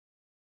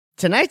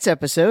Tonight's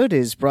episode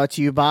is brought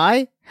to you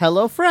by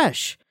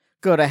HelloFresh.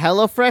 Go to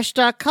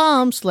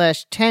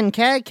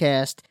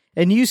HelloFresh.com/10CADcast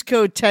and use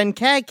code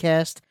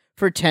 10CADcast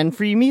for 10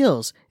 free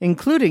meals,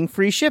 including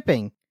free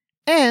shipping.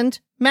 And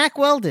Mack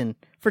Weldon.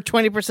 For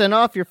 20%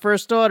 off your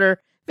first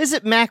order,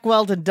 visit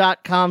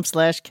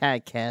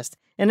MackWeldon.com/CADcast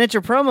and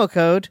enter promo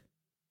code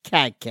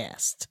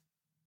CADcast.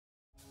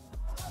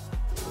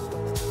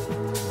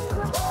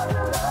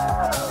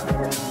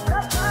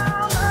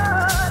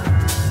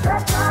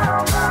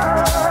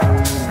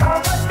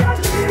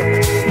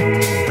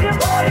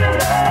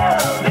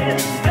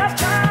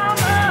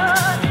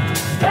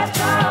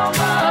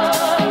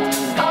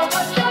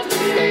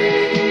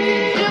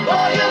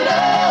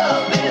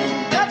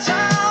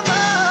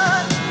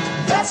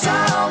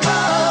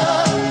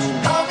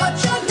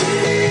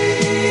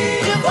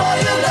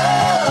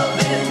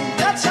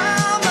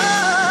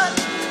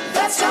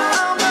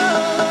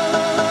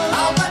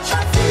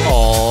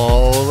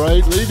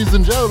 Ladies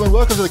and gentlemen,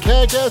 welcome to the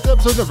CADcast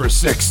episode number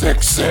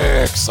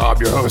 666.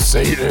 I'm your host,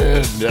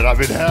 Satan, and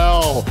I'm in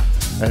hell.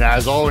 And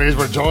as always,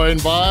 we're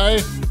joined by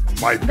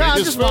my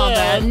biggest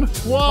fan,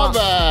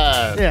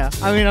 Wombat. Yeah,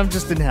 I mean, I'm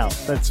just in hell.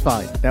 That's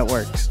fine. That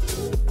works.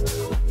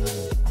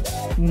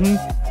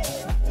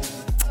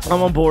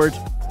 I'm on board.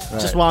 Right.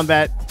 Just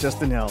Wombat,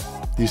 just in hell.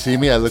 Do you see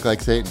me? I look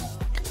like Satan.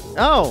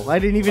 Oh, I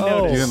didn't even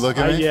notice. You didn't look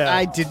at me? Yeah.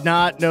 I did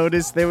not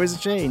notice there was a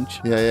change.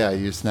 Yeah.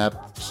 You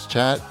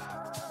Snapchat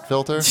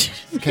filter?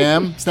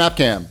 Snapcam.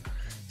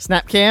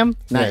 Snapcam?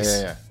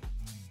 Nice. Yeah.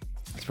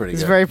 It's pretty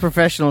It's good. a very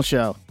professional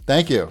show.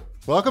 Thank you.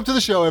 Welcome to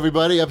the show,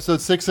 everybody.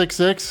 Episode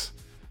 666.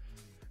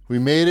 We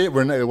made it.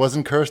 It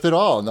wasn't cursed at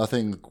all.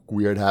 Nothing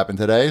weird happened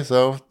today,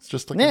 so it's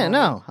just like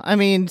No. I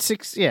mean, it's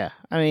just a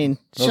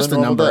Another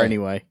number day.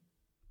 anyway.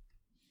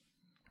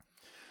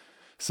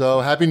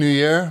 So, Happy New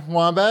Year,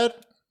 Wombat.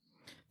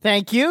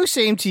 Thank you.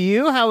 Same to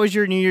you. How was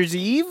your New Year's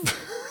Eve?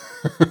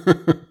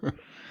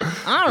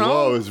 I don't know.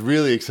 Whoa, it was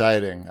really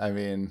exciting. I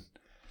mean,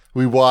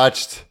 we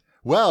watched...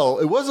 Well,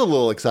 it was a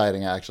little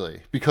exciting,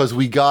 actually, because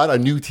we got a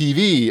new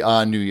TV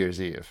on New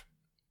Year's Eve.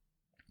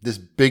 This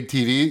big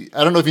TV.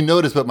 I don't know if you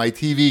noticed, but my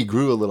TV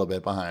grew a little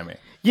bit behind me.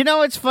 You know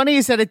what's funny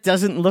is that it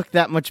doesn't look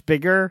that much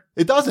bigger.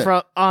 It doesn't.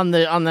 On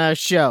the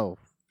show.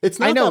 It's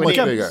not I know that much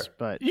it is, bigger.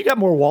 but You got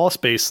more wall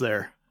space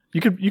there. You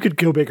could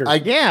go bigger.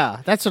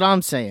 yeah, that's what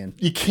I'm saying.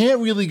 You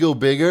can't really go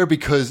bigger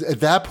because at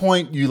that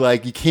point you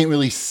can't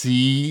really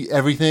see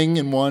everything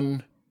in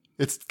one.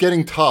 It's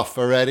getting tough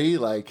already.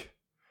 Like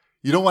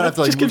you don't want to have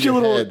to Just move gives you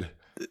your a little-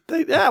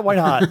 head. Yeah, why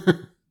not?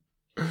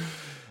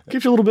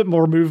 Gives you a little bit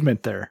more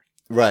movement there.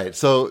 Right.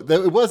 So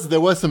there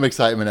was some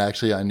excitement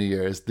actually on New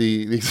Year's.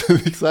 The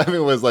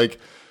excitement was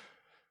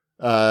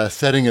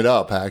setting it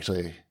up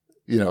actually.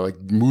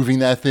 Moving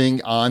that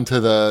thing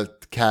onto the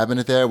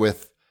cabinet there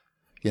with,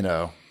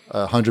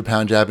 a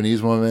 100-pound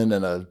Japanese woman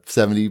and a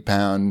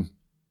 70-pound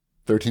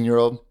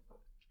 13-year-old.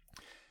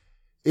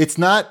 It's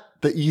not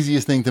the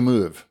easiest thing to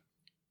move.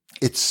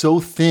 It's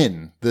so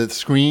thin, the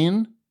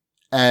screen,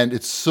 and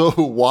it's so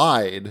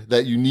wide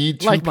that you need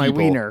two Like my people.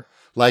 wiener.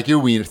 Like your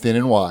wiener, thin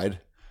and wide.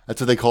 That's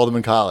what they called them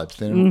in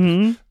college.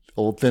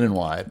 Old thin and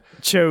wide.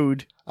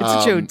 Chode. It's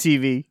a Chode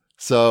TV.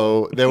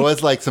 So there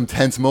was some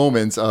tense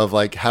moments of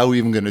how are we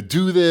even going to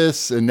do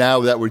this? And now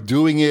that we're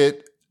doing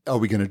it, are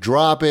we going to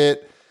drop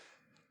it?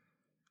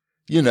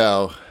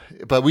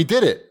 But we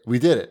did it.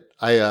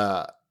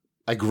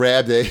 I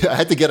grabbed I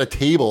had to get a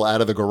table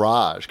out of the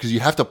garage because you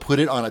have to put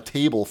it on a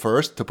table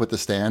first to put the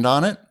stand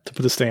on it. To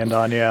put the stand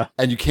on, yeah.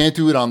 And you can't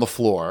do it on the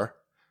floor.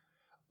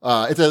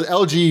 It's an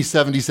LG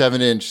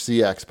 77-inch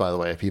CX, by the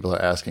way, if people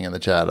are asking in the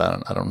chat. I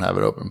don't have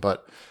it open,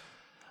 but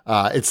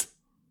it's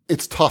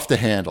tough to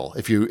handle.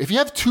 If you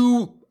have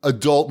two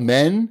adult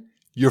men,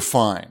 you're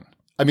fine.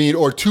 I mean,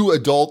 or two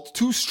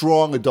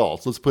strong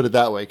adults. Let's put it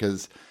that way,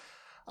 because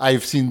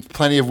I've seen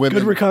plenty of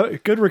women.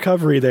 Good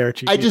recovery there,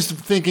 Chief. I just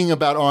thinking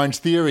about Orange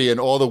Theory and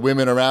all the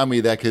women around me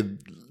that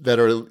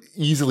are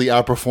easily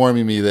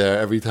outperforming me there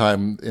every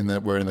time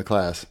we're in the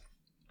class.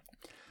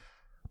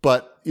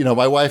 But,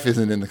 my wife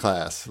isn't in the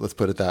class, let's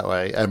put it that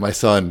way, and my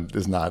son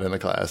is not in the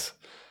class.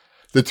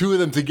 The two of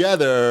them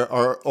together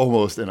are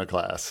almost in a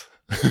class,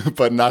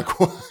 but not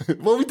quite.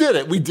 Well, we did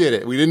it. We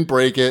didn't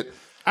break it.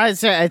 I'd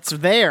say it's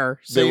there.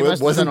 So There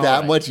wasn't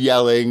that much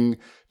yelling.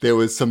 There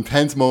was some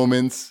tense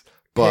moments,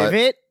 but...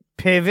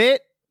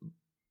 Pivot.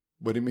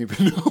 What do you mean?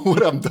 No,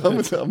 what? I'm done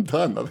with it. I'm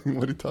done. Nothing.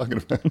 What are you talking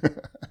about?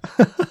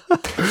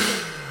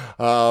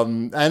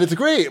 And it's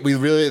great. We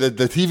really,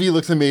 the TV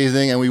looks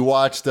amazing. And we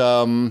watched,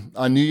 on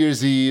New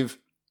Year's Eve,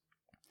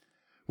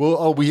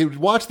 we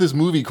watched this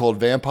movie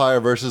called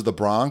Vampire versus the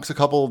Bronx a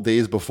couple of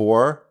days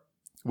before,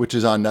 which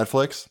is on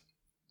Netflix.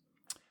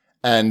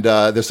 And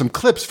there's some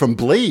clips from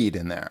Blade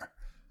in there.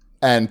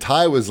 And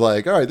Ty was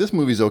like, all right, this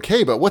movie's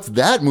okay, but what's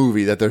that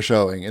movie that they're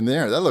showing in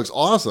there? That looks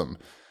awesome.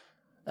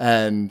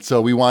 And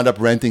so we wound up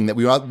renting that.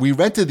 We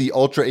rented the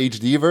Ultra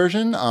HD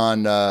version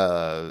on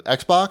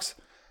Xbox.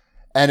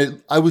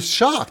 And I was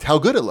shocked how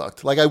good it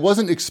looked. I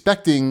wasn't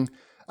expecting,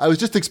 I was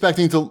just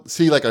expecting to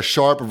see a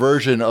sharp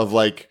version of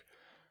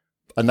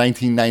a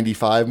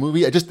 1995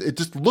 movie. It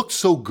just looked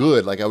so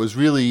good. Like I was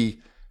really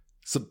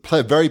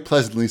very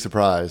pleasantly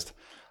surprised.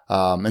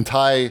 And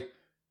Ty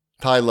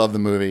loved the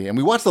movie, and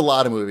we watched a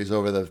lot of movies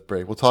over the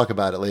break. We'll talk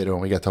about it later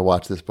when we get to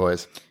watch this,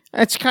 boys.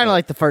 It's kind of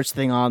like the first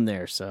thing on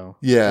there, so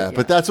Yeah,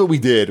 but that's what we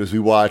did. Was we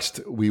watched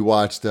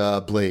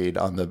Blade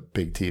on the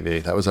big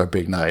TV. That was our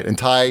big night. And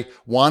Ty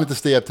wanted to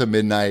stay up to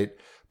midnight,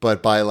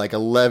 but by like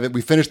 11,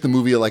 we finished the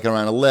movie at like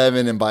around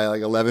 11, and by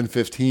like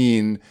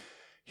 11:15,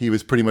 he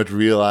was pretty much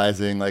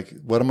realizing like,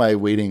 what am I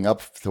waiting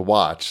up to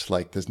watch?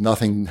 Like, there's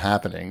nothing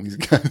happening.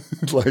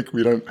 Like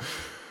we're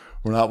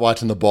not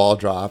watching the ball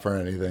drop or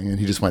anything, and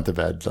he just went to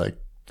bed like.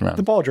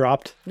 The ball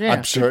dropped. yeah.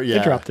 I'm sure. Yeah,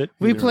 It dropped it.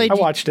 I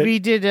watched it. We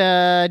did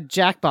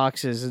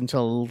Jackboxes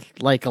until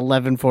like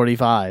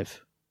 11:45.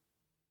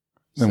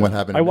 Then what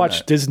happened? I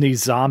watched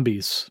Disney's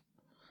Zombies,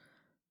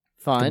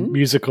 the Fun.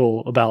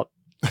 musical about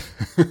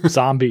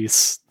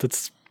zombies.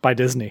 That's by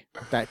Disney.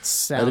 That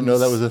sounds. I didn't know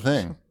that was a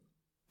thing.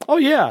 Oh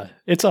yeah,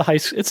 it's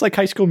like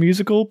High School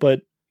Musical,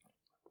 but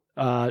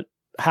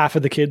half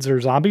of the kids are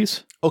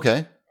zombies.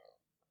 Okay.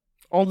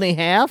 only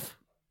half.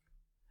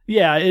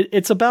 Yeah,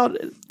 it's about.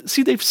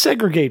 See, they've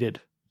segregated.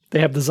 They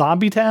have the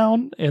zombie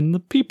town and the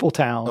people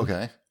town.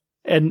 Okay.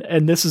 And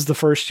this is the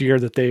first year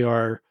that they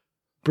are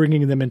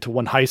bringing them into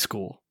one high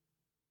school,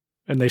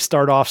 and they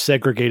start off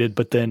segregated,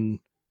 but then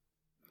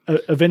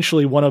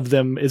eventually one of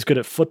them is good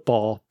at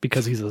football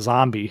because he's a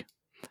zombie.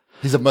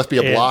 Must be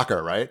a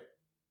blocker, right?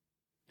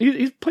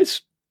 He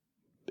plays.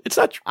 It's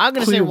not. I'm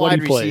going to say clear what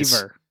wide he plays.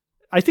 receiver.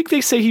 I think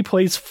they say he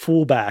plays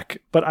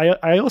fullback, but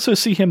I also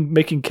see him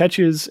making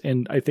catches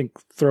and I think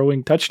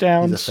throwing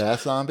touchdowns. He's a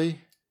fast zombie.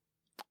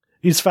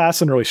 He's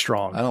fast and really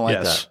strong. I don't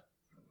like that.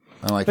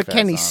 I don't like. But fast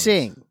can he zombies.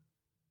 sing?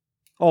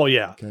 Oh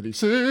yeah, Can he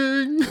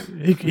sing?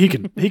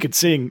 he could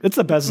sing. It's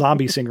the best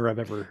zombie singer I've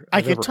ever heard.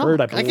 I believe.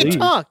 could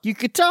talk. You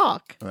could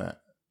talk. Right.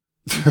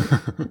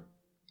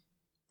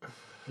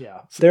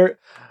 Yeah, they're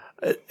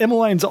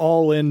Emmeline's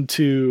all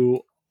into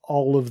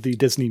all of the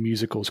Disney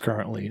musicals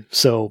currently.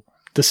 So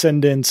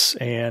Descendants,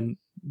 and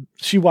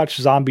she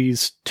watched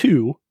Zombies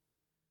 2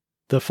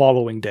 the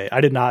following day. I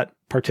did not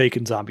partake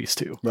in Zombies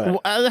 2. Right.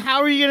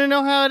 How are you going to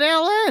know how it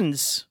all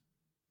ends?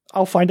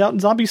 I'll find out in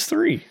Zombies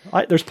 3.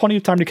 There's plenty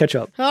of time to catch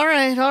up. All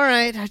right.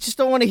 I just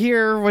don't want to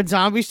hear when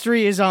Zombies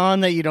 3 is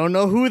on that you don't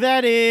know who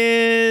that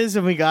is,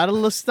 and we got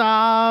to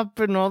stop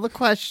and all the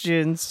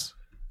questions.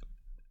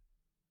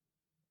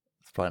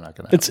 It's probably not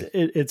going to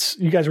happen. It's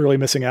you guys are really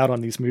missing out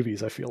on these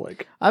movies, I feel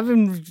like. I've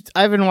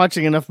been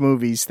watching enough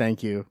movies,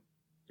 thank you.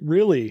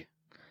 Really?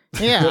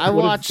 Yeah,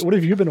 What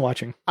have you been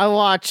watching? I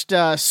watched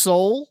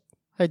Soul.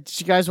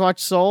 Did you guys watch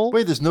Soul?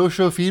 Wait, there's no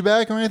show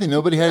feedback or anything?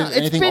 Nobody had It's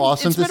anything been-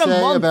 awesome it's to been a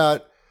say month.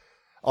 about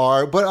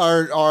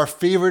our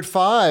favorite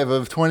 5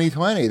 of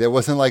 2020? There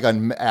wasn't like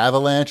an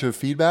avalanche of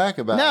feedback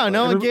about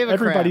No one gave a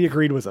Everybody crap.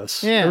 agreed with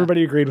us. Yeah.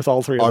 Everybody agreed with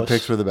all three of Our us.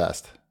 picks were the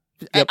best.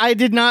 I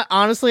did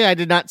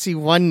not see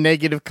one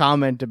negative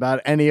comment about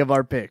any of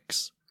our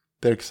picks.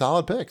 They're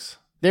solid picks.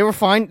 They were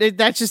fine.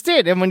 That's just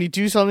it. And when you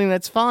do something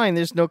that's fine,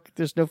 there's no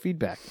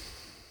feedback.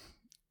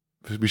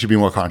 We should be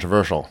more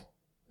controversial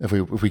if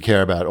we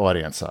care about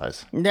audience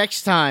size.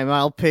 Next time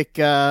I'll pick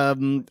I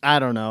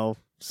don't know,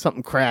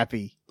 something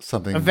crappy.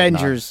 Something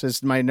Avengers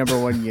is my number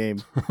one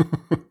game.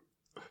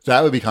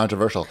 that would be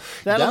controversial.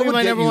 That'll That be would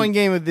my get number you- one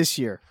game of this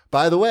year.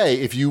 By the way,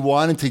 if you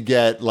wanted to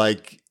get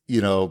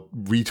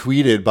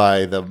retweeted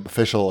by the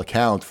official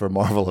account for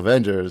Marvel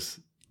Avengers,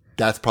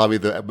 that's probably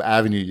the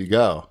avenue you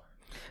go.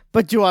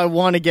 But do I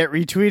want to get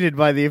retweeted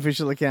by the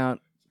official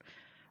account?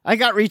 I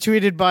got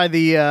retweeted by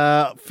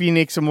the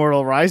Phoenix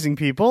Immortal Rising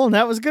people, and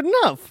that was good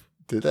enough.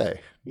 Did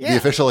they? Yeah. The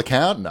official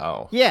account?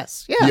 No.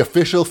 Yes. Yeah. The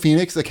official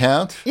Phoenix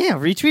account? Yeah,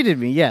 retweeted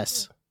me.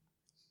 Yes.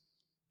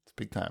 It's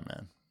big time,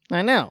 man.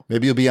 I know.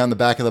 Maybe you'll be on the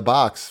back of the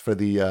box for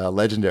the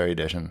Legendary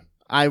Edition.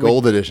 I would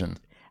Gold Edition.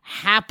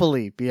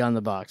 happily be on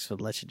the box for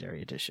the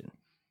Legendary Edition.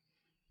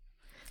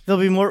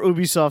 There'll be more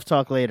Ubisoft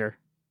talk later.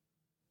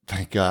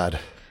 Thank God.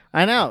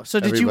 I know. So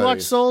did you watch Everybody.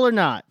 Soul or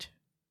not?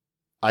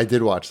 I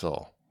did watch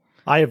Soul.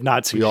 I have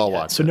not seen We it all yet.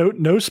 watched so it.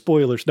 no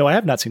spoilers. No, I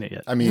have not seen it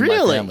yet. I mean,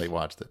 Really? my family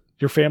watched it.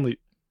 Your family.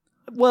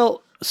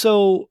 Well,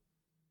 so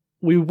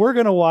we were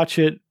going to watch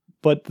it,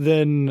 but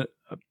then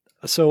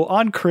so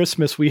on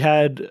Christmas we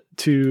had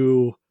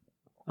to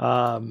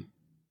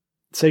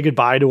say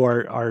goodbye to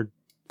our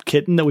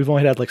kitten that we've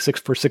only had like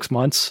 6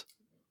 months.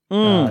 We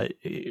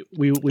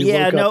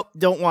yeah, woke up. nope.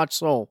 Don't watch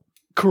Soul.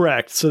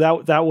 Correct. So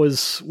that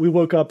was, we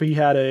woke up, he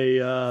had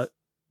a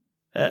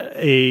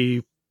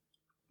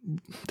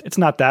it's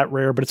not that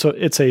rare, but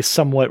it's a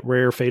somewhat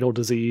rare fatal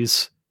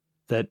disease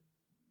that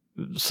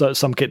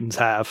some kittens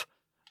have.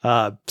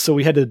 So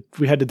we had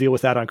to deal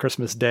with that on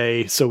Christmas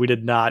Day. So we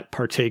did not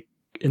partake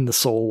in the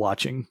Soul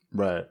watching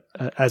Right.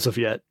 as of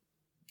yet.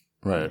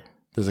 Right.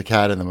 There's a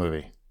cat in the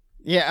movie.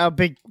 Yeah, a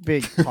big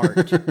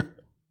part.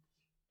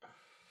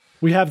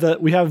 We have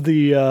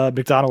the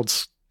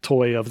McDonald's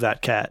toy of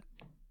that cat.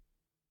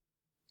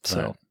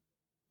 So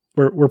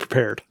we're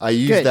prepared. I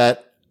used Good.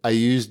 that. I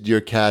used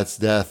your cat's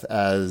death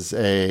as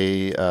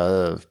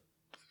a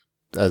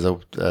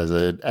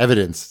a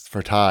evidence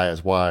for Ty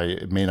as why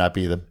it may not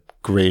be the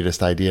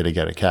greatest idea to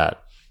get a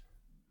cat.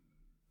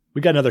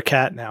 We got another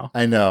cat now.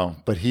 I know,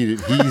 but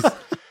he's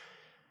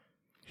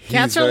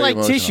Cats are very like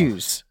emotional.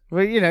 tissues.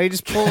 Well, you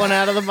just pull one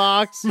out of the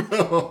box.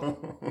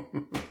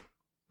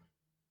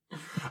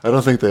 I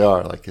don't think they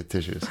are like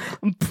tissues.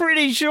 I'm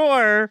pretty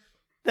sure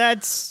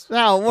that's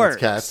how it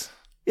works. That's cats.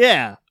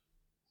 Yeah.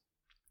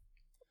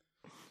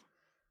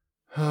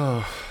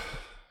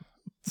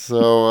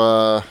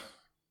 So,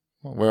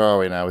 where are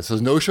we now? It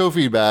says no show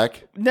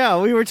feedback.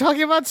 No, we were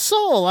talking about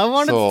Soul. I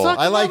wanted Soul. to talk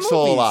I about like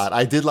Soul a movies. lot.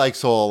 I did like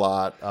Soul a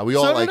lot. We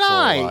all So like did Soul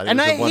I. a lot. It And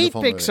was I a hate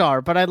wonderful movie.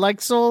 Pixar, but I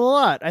like Soul a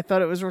lot. I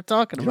thought it was worth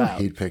talking You don't about.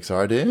 hate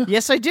Pixar, do you?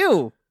 Yes, I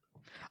do.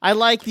 I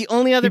like the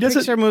only other He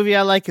doesn't- Pixar movie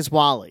I like is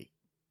WALL-E.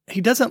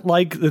 He doesn't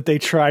like that they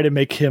try to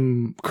make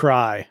him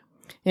cry.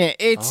 Yeah,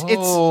 it's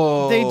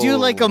they do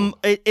like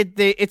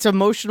it's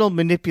emotional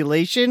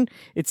manipulation.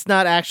 It's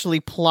not actually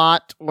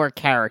plot or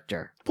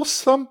character.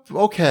 Well,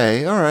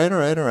 okay, all right.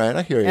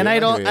 I hear you. And I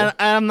don't. hear you.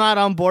 I'm not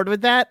on board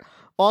with that.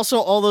 Also,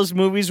 all those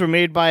movies were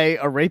made by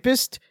a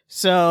rapist,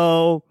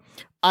 so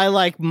I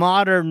like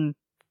modern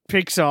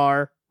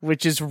Pixar,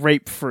 which is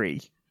rape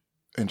free.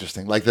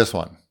 Interesting, like this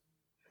one.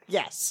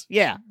 Yes.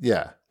 Yeah.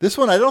 Yeah, this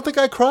one. I don't think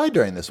I cried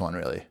during this one.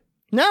 Really.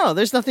 No,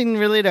 there's nothing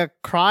really to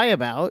cry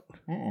about.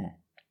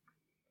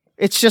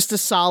 It's just a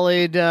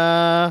solid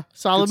Good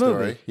movie.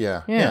 story.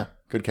 Yeah. Yeah.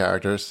 Good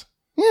characters.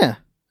 Yeah.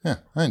 Yeah,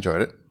 I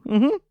enjoyed it.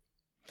 Mm-hmm.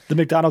 The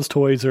McDonald's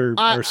toys are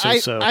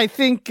so-so. I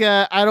think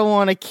I don't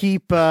want to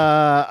keep.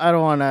 I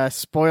don't want to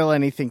spoil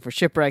anything for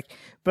Shipwreck,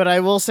 but I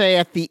will say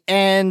at the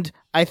end,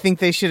 I think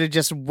they should have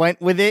just went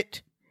with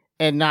it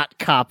and not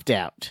copped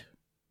out.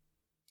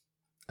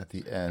 At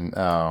the end.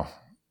 Oh,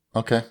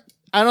 okay.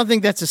 I don't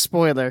think that's a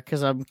spoiler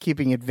because I'm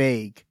keeping it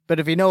vague. But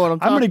if you know what I'm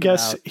talking going to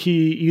guess about,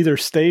 he either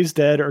stays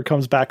dead or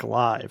comes back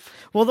alive.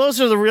 well, those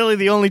are really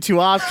the only two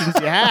options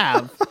you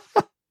have.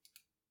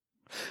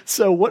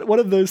 So what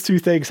of those two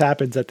things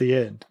happens at the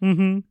end?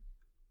 Mm-hmm.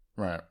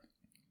 Right.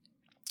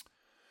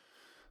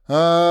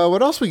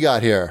 What else we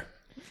got here?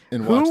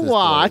 Who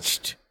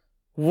watched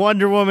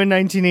Wonder Woman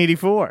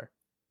 1984?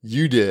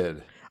 You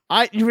did.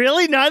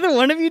 Really? Neither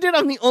one of you did?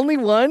 I'm the only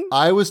one?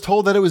 I was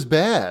told that it was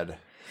bad.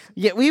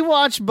 Yeah, we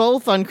watched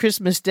both on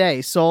Christmas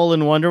Day, Soul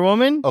and Wonder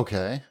Woman.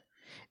 Okay.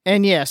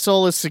 And yeah,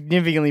 Soul is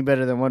significantly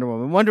better than Wonder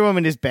Woman. Wonder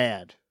Woman is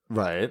bad.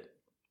 Right.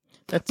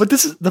 But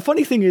this is the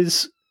funny thing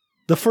is,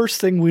 the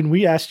first thing when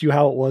we asked you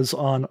how it was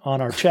on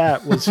our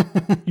chat was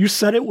you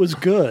said it was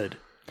good.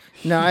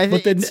 No, I think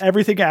But then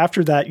everything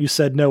after that you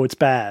said no, it's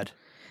bad.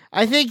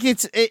 I think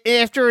it's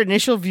after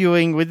initial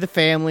viewing with the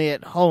family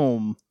at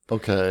home.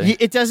 Okay.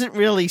 It doesn't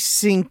really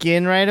sink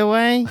in right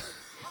away.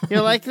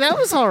 You're like, that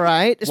was all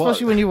right,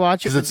 especially when you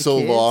watch it. Because with it's the so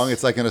kids. long.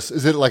 It's like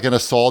is it like an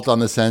assault on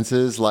the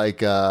senses, like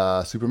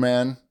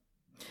Superman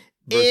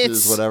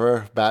versus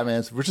whatever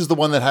Batman's, which is the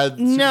one that had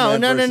No.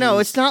 Superman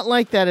It's not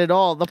like that at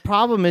all. The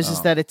problem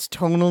is that it's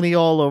tonally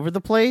all over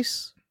the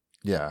place.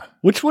 Yeah.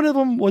 Which one of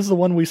them was the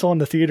one we saw in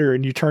the theater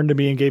and you turned to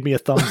me and gave me a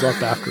thumbs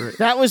up after it?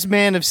 That was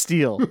Man of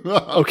Steel.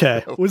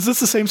 Okay. Was this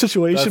the same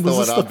situation? That's the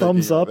Was this one the I'm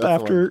thumbs thinking of. up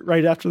That's the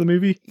right after the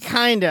movie?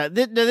 Kinda.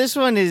 This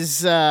one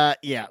is,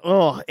 yeah.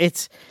 Oh,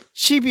 it's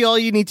cheapy. All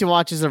you need to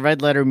watch is the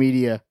Red Letter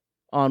Media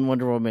on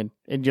Wonder Woman,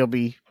 and you'll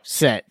be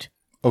set.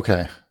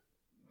 Okay.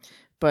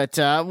 But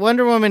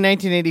Wonder Woman They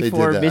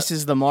 1984 did that.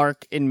 misses the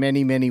mark in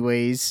many, many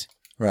ways.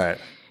 Right.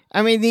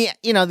 I mean, the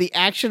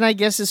action, I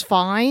guess, is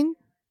fine.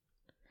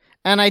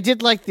 And I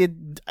did like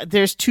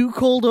there's two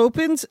cold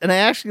opens, and I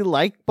actually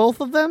like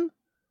both of them.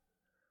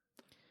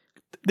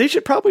 They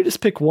should probably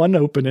just pick one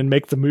open and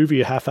make the movie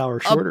a half hour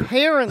shorter.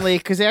 Apparently,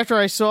 because after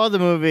I saw the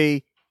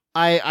movie,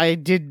 I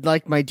did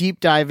like my deep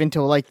dive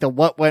into like the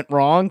what went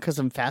wrong, because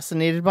I'm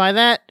fascinated by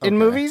that in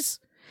Okay. movies.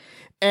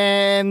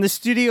 And the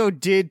studio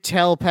did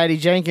tell Patty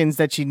Jenkins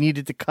that she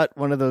needed to cut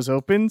one of those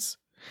opens.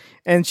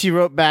 And she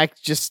wrote back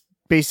just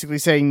basically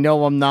saying,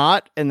 no, I'm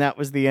not. And that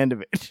was the end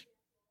of it.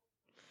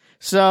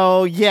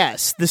 So,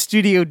 yes, the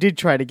studio did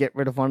try to get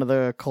rid of one of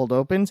the cold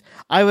opens.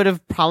 I would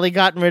have probably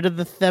gotten rid of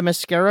the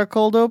Themyscira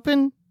cold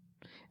open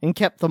and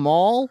kept them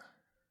all,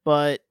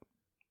 but...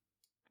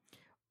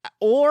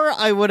 Or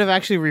I would have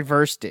actually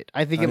reversed it.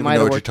 I think I it don't might even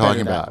know have what you're worked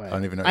talking better about. that way. I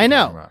don't even know what I you're know.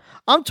 talking about.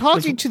 I'm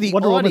talking to the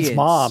Wonder audience.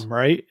 Woman's mom,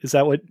 right? Is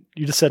that what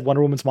you just said?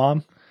 Wonder Woman's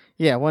mom?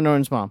 Yeah, Wonder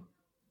Woman's mom.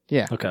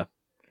 Yeah. Okay.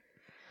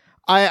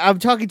 I'm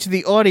talking to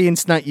the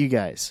audience, not you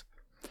guys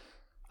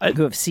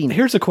who have seen it.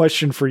 Here's a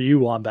question for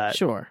you on that.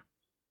 Sure.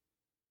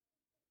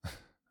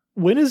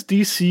 When is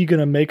DC going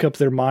to make up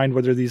their mind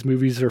whether these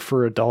movies are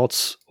for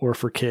adults or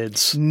for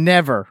kids?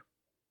 Never.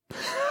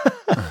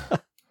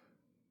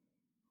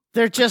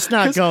 They're just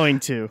not 'Cause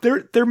going to.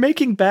 They're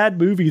making bad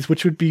movies,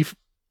 which would be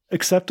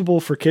acceptable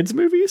for kids'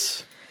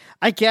 movies.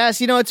 I guess.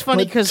 It's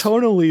funny But because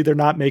tonally, they're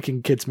not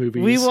making kids'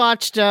 movies. we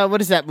watched, what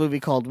is that movie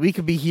called? We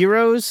Could Be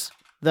Heroes?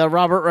 The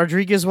Robert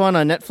Rodriguez one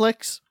on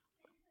Netflix?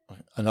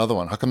 Another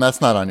one. How come that's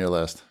not on your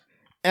list?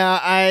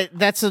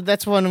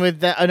 That's one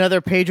with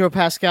another Pedro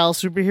Pascal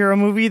superhero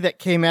movie that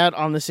came out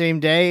on the same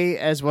day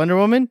as Wonder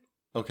Woman.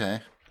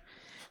 Okay.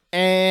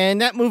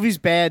 And that movie's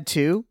bad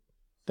too.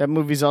 That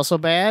movie's also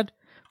bad.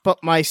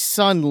 But my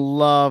son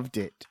loved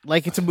it.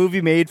 Like, it's a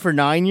movie made for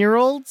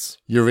 9-year-olds.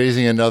 You're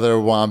raising another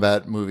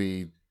Wombat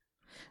movie.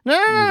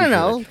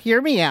 No. Hear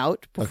me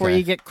out before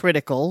you get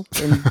critical.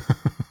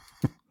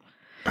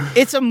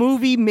 It's a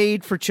movie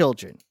made for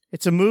children.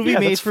 It's a movie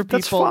made for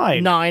people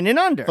 9 and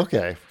under.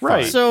 Okay.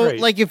 Right. So,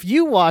 like, if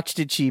you watched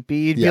it, Cheapy,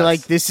 you'd be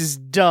like, this is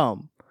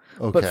dumb.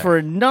 Okay. But for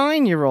a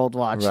 9-year-old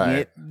watching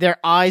it, their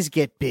eyes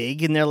get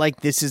big and they're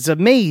like, this is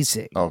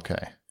amazing.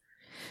 Okay.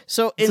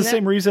 So it's the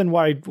same reason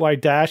why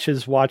Dash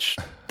has watched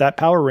that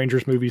Power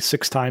Rangers movie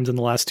 6 times in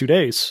the last 2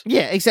 days.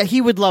 Yeah, exactly. He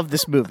would love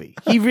this movie.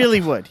 He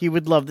really would. He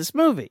would love this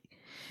movie.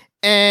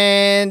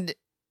 And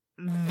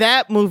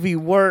that movie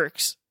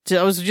works.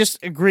 I was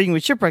just agreeing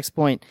with Shipwreck's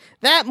point.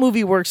 That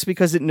movie works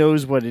because it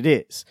knows what it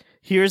is.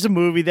 Here's a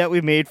movie that we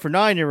made for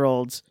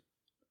 9-year-olds.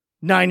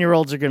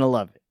 9-year-olds are going to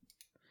love it.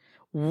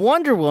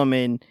 Wonder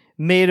Woman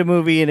made a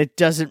movie and it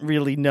doesn't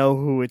really know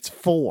who it's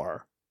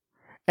for.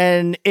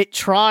 And it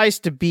tries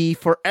to be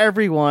for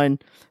everyone,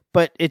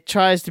 but it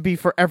tries to be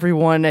for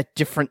everyone at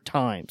different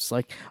times.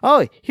 Like,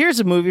 oh, here's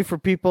a movie for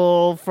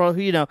people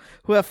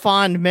who have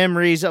fond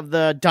memories of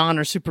the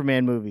Donner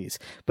Superman movies.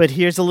 But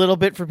here's a little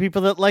bit for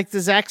people that like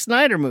the Zack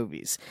Snyder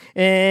movies.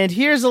 And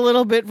here's a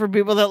little bit for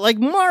people that like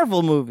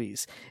Marvel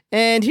movies.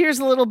 And here's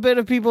a little bit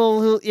of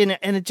people who,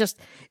 and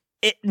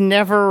it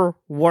never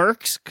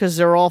works because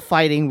they're all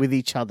fighting with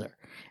each other.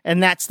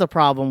 And that's the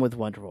problem with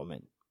Wonder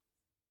Woman.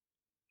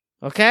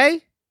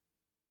 Okay?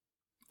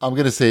 I'm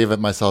going to save it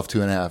myself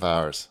 2.5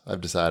 hours.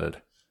 I've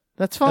decided.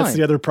 That's fine. That's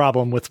the other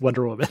problem with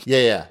Wonder Woman.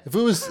 Yeah. If it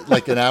was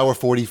like an hour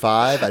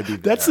 45, I'd be there.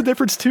 That's the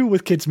difference too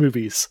with kids'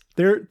 movies.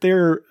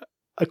 They're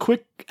a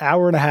quick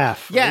hour and a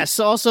half. Right? Yes.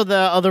 Also, the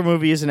other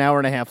movie is an hour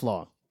and a half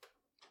long.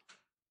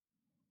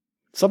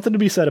 Something to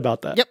be said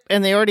about that. Yep.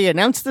 And they already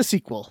announced the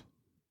sequel.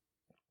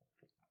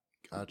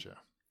 Gotcha.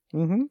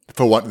 Mm-hmm.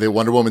 For the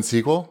Wonder Woman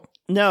sequel?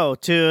 No,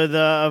 to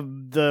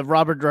the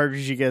Robert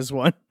Rodriguez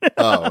one.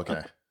 Oh,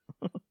 okay.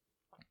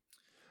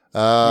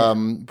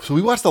 So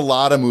we watched a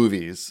lot of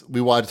movies. We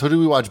watched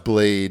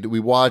Blade. We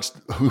watched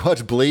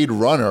Blade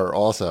Runner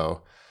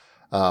also.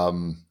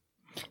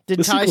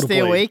 Did Ty stay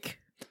awake?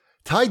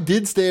 Ty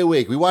did stay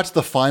awake. We watched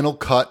the final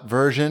cut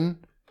version.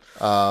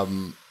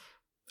 I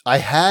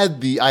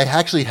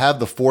actually have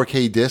the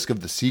 4K disc of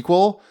the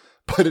sequel,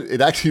 but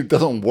it actually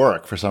doesn't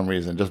work for some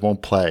reason. It just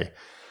won't play.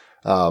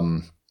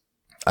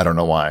 I don't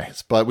know why.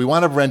 But we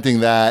wound up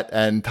renting that,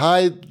 and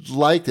Ty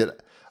liked it.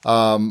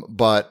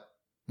 But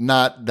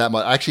not that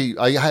much. Actually,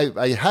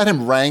 I had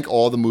him rank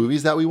all the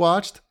movies that we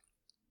watched.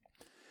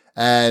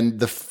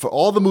 And for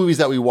all the movies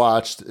that we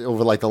watched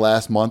over like the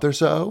last month or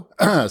so,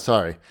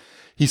 sorry,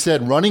 he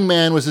said Running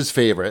Man was his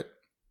favorite.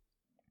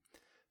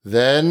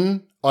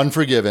 Then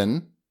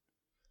Unforgiven.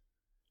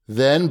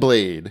 Then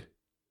Blade.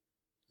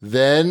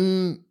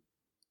 Then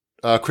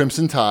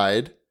Crimson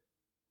Tide.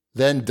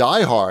 Then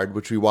Die Hard,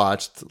 which we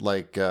watched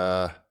like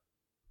a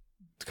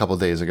couple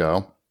of days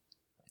ago,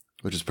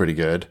 which is pretty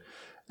good.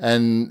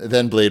 And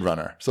then Blade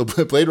Runner. So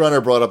Blade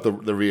Runner brought up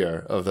the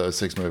rear of those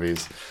 6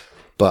 movies.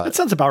 But that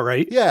sounds about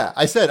right. Yeah,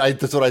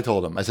 that's what I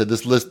told him. I said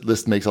this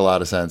list makes a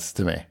lot of sense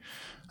to me.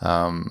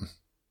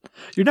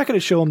 You're not going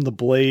to show him the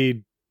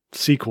Blade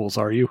sequels,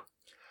 are you?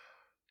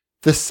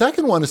 The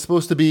second one is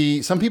supposed to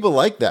be. Some people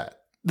like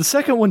that. The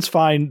second one's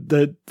fine.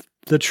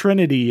 The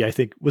Trinity, I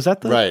think, was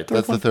that the right? Third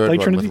that's one? the third Blade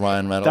one Trinity? with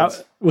Ryan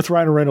Reynolds. With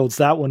Ryan Reynolds,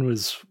 that one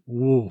was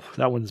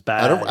that one's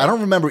bad. I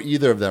don't remember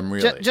either of them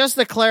really. Just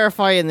to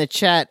clarify in the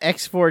chat,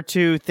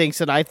 X42 thinks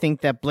that I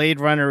think that Blade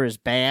Runner is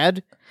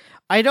bad.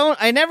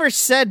 I never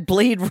said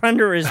Blade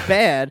Runner is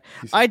bad.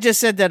 I just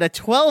said that a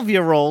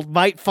 12-year-old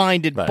might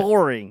find it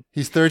boring.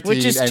 He's 13,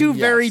 which is two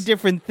very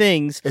different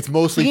things. It's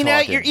mostly clean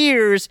out your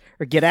ears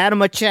or get out of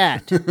my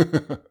chat.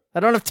 I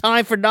don't have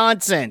time for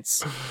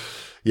nonsense.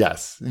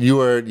 Yes, you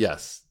were.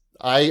 Yes.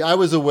 I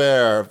was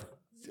aware.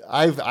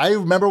 I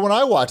remember when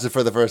I watched it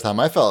for the first time,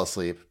 I fell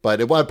asleep, but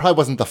it probably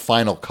wasn't the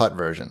final cut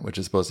version, which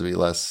is supposed to be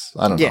less.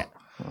 I don't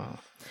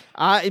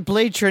know.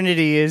 Blade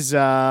Trinity is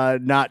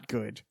not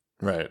good.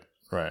 Right.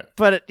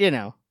 But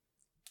it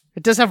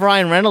does have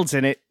Ryan Reynolds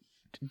in it,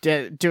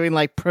 doing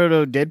like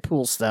proto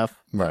Deadpool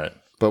stuff. Right.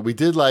 But we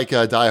did like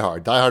Die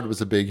Hard. Die Hard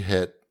was a big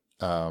hit.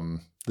 There's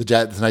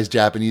a nice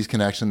Japanese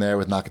connection there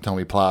with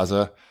Nakatomi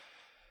Plaza,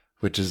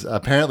 which is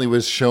apparently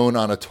was shown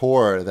on a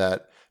tour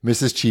that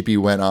Mrs. Cheapy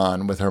went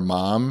on with her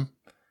mom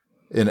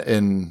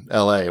in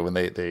LA when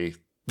they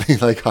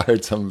like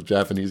hired some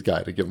Japanese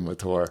guy to give them a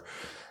tour.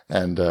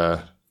 And they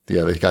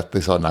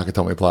saw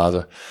Nakatomi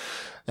Plaza.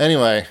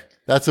 Anyway,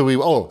 that's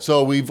what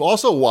so we've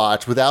also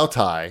watched without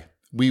Ty.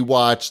 We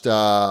watched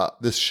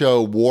this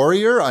show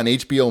Warrior on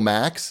HBO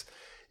Max.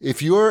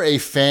 If you're a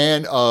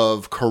fan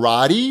of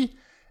karate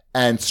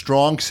and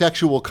strong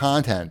sexual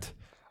content,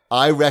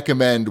 I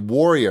recommend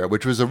Warrior,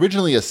 which was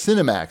originally a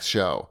Cinemax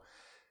show.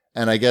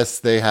 And I guess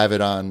they've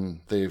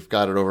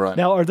got it over on.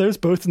 Now, are those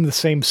both in the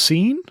same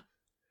scene?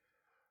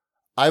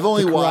 I've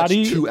only watched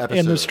 2 episodes.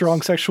 And the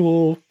strong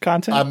sexual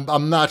content?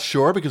 I'm not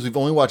sure because we've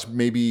only watched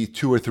maybe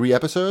 2 or 3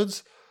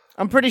 episodes.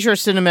 I'm pretty sure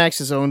Cinemax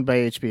is owned by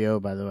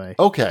HBO, by the way.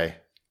 Okay.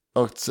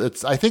 Oh,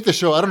 it's. I think the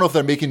show. I don't know if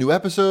they're making new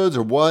episodes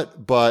or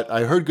what, but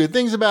I heard good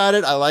things about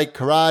it. I like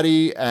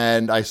karate,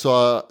 and I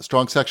saw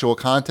strong sexual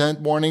content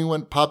warning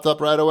when it popped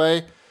up right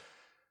away,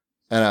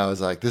 and I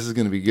was like, "This is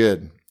going to be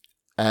good."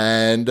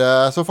 And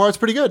so far, it's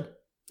pretty good.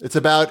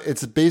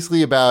 It's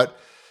basically about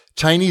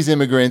Chinese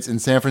immigrants in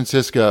San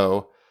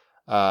Francisco,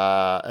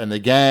 and the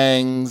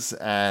gangs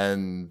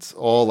and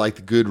all like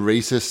the good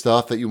racist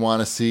stuff that you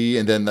want to see,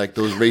 and then like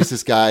those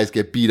racist guys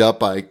get beat up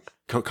by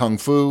kung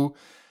fu.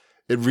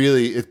 But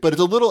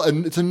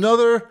it's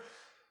another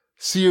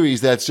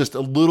series that's just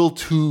a little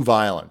too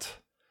violent.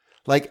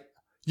 Like,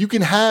 you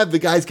can have the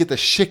guys get the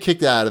shit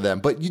kicked out of them,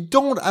 but I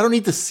don't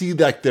need to see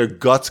like their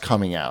guts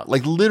coming out.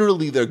 Like,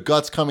 literally their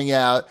guts coming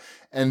out,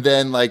 and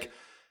then like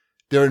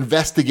they're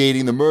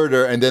investigating the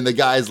murder, and then the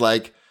guy's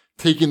like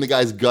taking the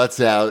guy's guts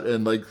out,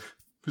 and like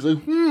he's like,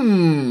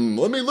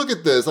 let me look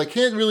at this. I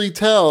can't really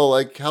tell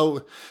like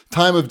how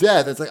time of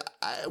death. It's like,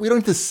 we don't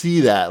need to see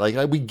that.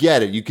 Like, we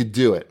get it. You could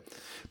do it.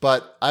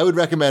 But I would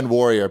recommend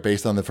Warrior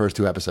based on the first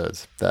 2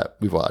 episodes that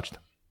we've watched.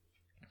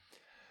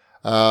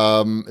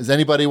 Is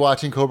anybody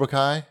watching Cobra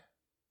Kai?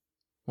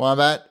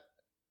 Wombat?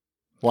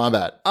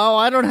 Oh,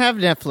 I don't have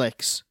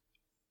Netflix.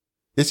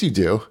 Yes, you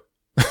do.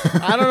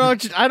 I don't know.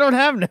 I don't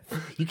have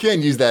Netflix. You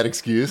can't use that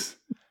excuse.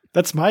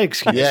 That's my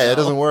excuse. Yeah, it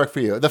doesn't work for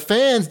you. The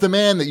fans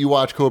demand that you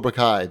watch Cobra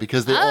Kai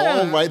because they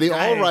all write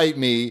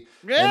me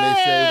and they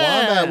say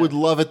Wombat would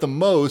love it the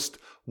most.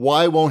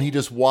 Why won't he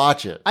just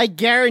watch it? I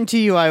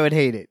guarantee you I would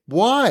hate it.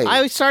 Why?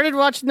 I started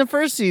watching the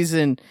first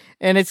season,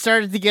 and it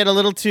started to get a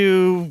little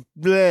too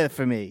bleh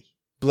for me.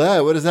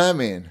 Bleh? What does that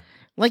mean?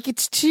 Like,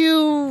 it's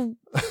too...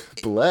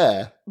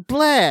 Bleh?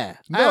 Bleh.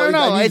 No, I don't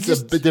know. It's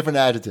just a different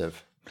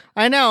adjective.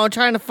 I know. I'm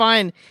trying to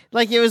find...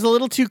 Like, it was a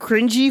little too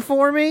cringy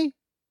for me.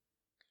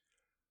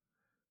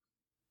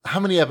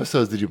 How many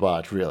episodes did you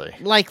watch, really?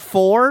 Like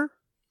 4.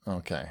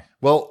 Okay.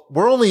 Well,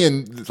 we're only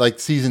in like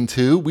season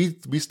 2.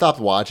 We stopped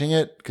watching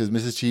it because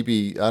Mrs.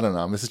 Cheapy, I don't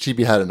know, Mrs.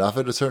 Cheapy had enough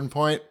at a certain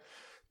point,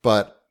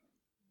 but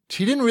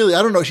she didn't really,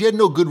 I don't know, she had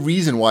no good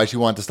reason why she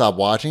wanted to stop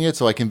watching it,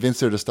 so I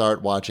convinced her to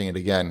start watching it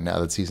again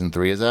now that season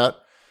 3 is out.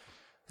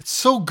 It's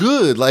so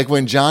good. Like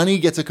when Johnny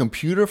gets a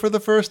computer for the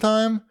first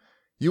time,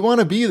 you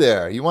want to be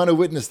there. You want to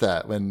witness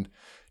that. When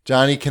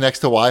Johnny connects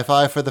to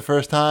Wi-Fi for the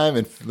first time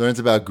and learns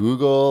about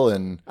Google.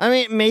 And I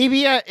mean,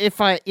 maybe it's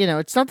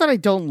not that I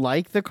don't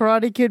like the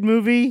Karate Kid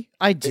movie.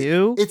 I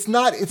do. It's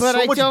not. It's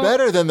so much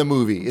better than the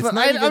movie. It's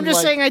not. I'm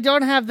just saying I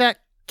don't have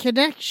that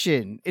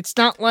connection. It's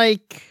not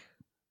like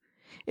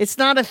it's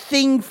not a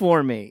thing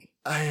for me.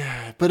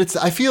 But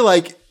I feel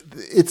like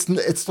it's.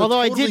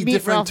 Although totally I did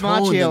meet Ralph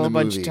Macchio a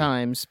bunch of movie.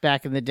 times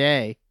back in the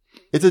day.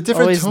 It's a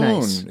different Always tone.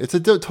 nice. It's a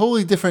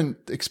totally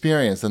different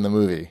experience than the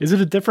movie. Is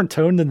it a different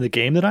tone than the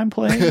game that I'm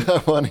playing?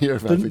 I want to hear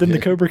about than the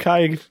Cobra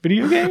Kai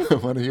video game? I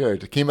want to hear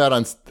it. It came out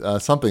on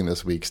something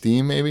this week.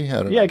 Steam, maybe? I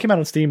don't know. Yeah, it came out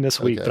on Steam this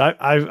week, Okay.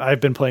 but I've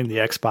been playing the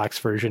Xbox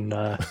version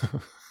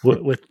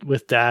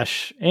with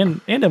Dash and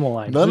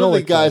Emmeline. None of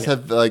the guys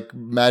have like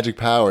magic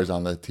powers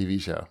on the TV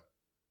show.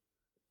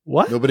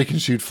 What? Nobody can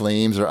shoot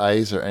flames or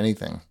ice or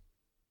anything.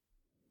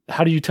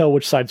 How do you tell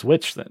which side's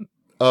which then?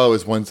 Oh,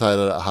 is one side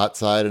a hot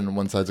side and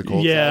one side's a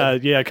cold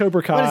side? Yeah,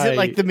 Cobra Kai. What is it,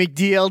 like the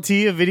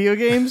McDLT of video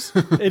games?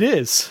 It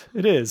is,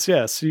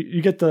 yes.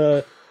 You get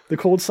the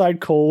cold side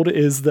cold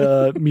is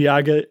the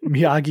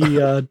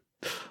Miyagi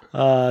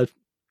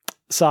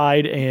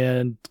side,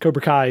 and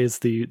Cobra Kai is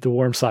the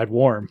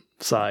warm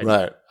side.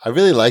 Right. I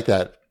really like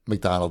that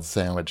McDonald's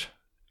sandwich.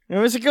 It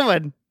was a good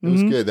one. It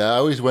was good. I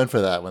always went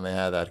for that when they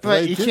had that.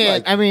 But you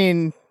can't, I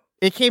mean,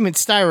 it came in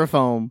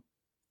styrofoam.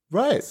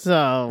 Right.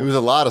 So it was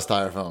a lot of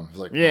styrofoam. It was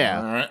like,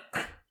 yeah.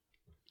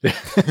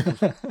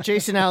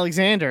 Jason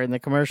Alexander in the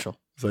commercial.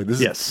 It's like,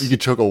 this Yes. is, you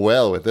could choke a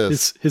whale with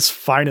this. His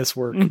finest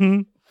work.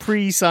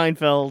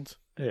 Pre-Seinfeld.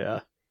 Yeah.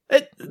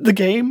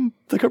 The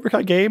Cobra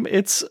Kai game,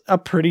 it's a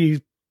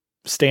pretty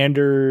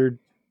standard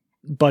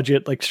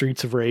budget, like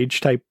Streets of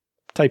Rage type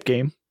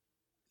game.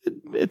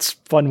 It's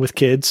fun with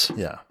kids.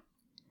 Yeah.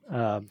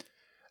 Um,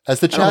 As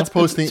the chat's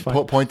it's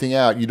fine. pointing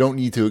out, you don't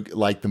need to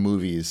like the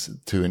movies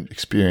to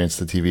experience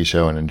the TV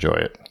show and enjoy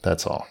it.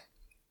 That's all.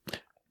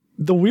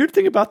 The weird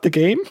thing about the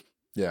game,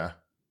 Yeah.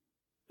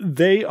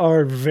 they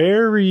are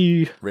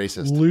very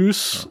Racist.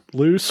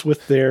 loose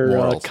with their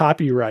Morals.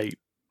 copyright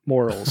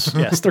morals.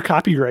 Yes, their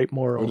copyright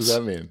morals. What does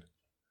that mean?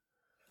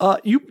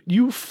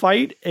 You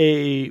fight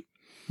a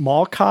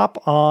mall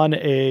cop on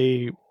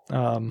a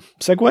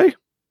Segway.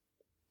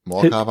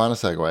 Mall cop on a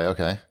Segway.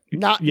 Okay.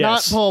 Not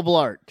Yes. Paul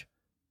Blart.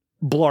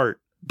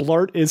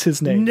 Blart is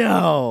his name.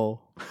 No.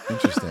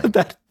 Interesting.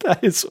 that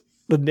is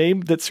the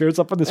name that shows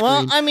up on the screen.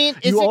 Well, I mean,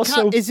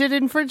 is it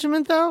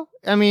infringement though?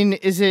 I mean,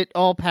 is it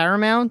all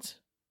Paramount?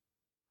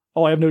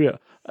 Oh, I have no idea.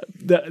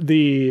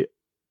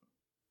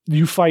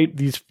 You fight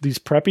these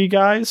preppy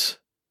guys.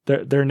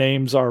 Their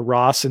names are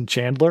Ross and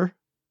Chandler.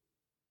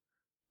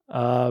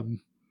 I'm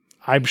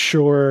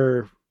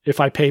sure if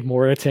I paid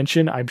more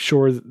attention, I'm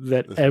sure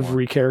that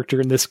every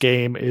character in this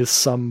game is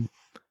some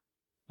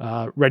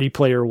Ready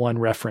Player One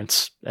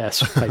reference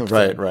esque type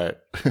Right, thing. right.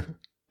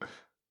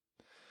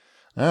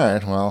 All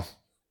right. Well,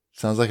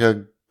 sounds like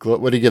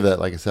what do you give that?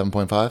 Like a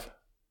 7.5?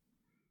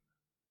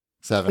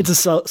 7. It's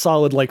a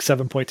solid like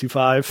 7.25.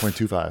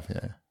 0.25.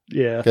 Yeah.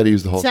 Yeah, Got to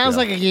use the whole. Sounds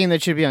scale. like a game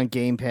that should be on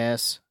Game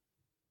Pass.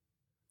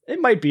 it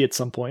might be at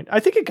some point.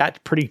 I think it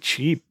got pretty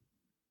cheap.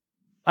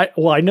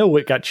 I know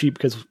it got cheap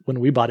because when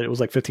we bought it, it was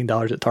like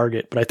 $15 at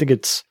Target, but I think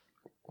it's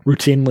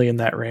routinely in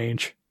that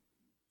range.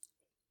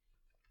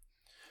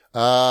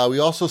 We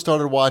also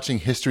started watching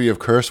History of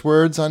Curse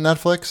Words on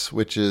Netflix,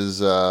 which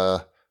is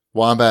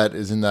Wombat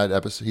is in that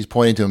episode. He's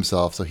pointing to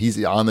himself, so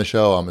he's on the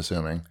show, I'm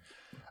assuming.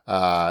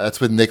 That's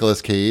with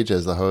Nicolas Cage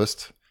as the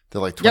host.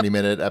 They're like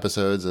 20-minute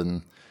episodes,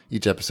 and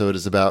each episode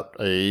is about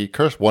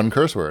one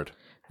curse word.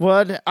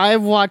 What?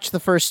 I've watched the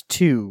first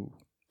 2.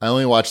 I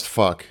only watched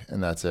fuck,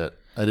 and that's it.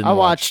 I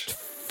watched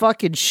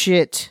fucking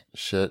shit.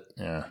 Shit,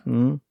 yeah.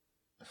 Mm-hmm.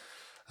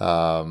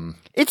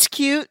 It's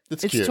cute.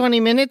 It's It's cute. 20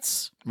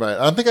 minutes. Right.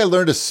 I don't think I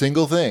learned a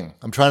single thing.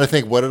 I'm trying to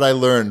think, what did I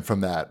learn from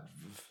that?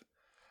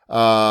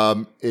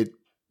 I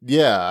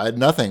had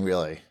nothing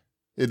really.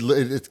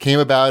 It came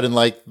about in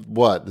like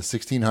what, the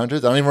 1600s? I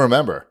don't even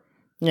remember.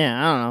 Yeah,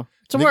 I don't know.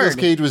 It's a Nicolas word.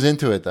 Cage was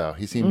into it though.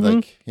 He seemed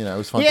like, it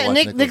was fun to Yeah,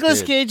 watch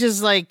Nicolas Cage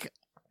is like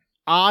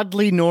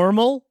oddly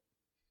normal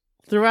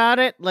throughout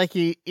it. Like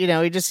he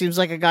just seems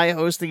like a guy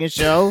hosting a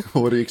show.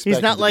 What do you expect?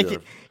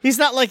 He's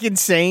not like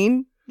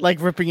insane,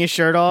 like ripping his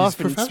shirt off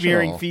and professional.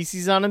 smearing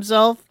feces on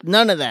himself.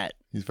 None of that.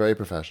 He's very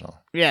professional.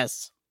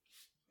 Yes.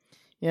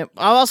 Yep.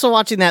 I'm also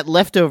watching that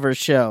Leftovers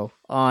show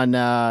on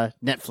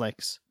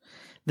Netflix.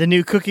 The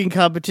new cooking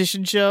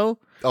competition show.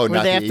 Oh, where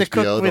not they the have to HBO,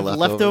 cook the with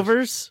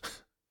leftovers?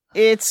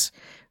 It's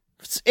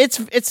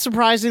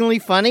surprisingly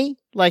funny.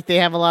 Like they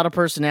have a lot of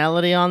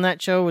personality on that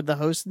show with the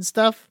host and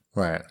stuff.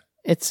 Right.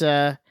 It's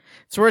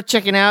worth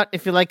checking out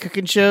if you like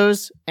cooking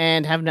shows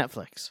and have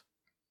Netflix.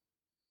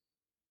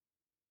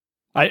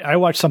 I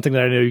watched something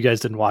that I know you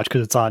guys didn't watch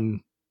because it's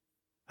on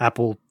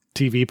Apple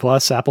TV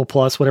Plus, Apple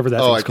Plus, whatever that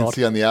I thing's can called.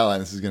 see on the outline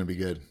this is going to be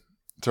good.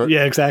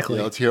 Yeah, exactly.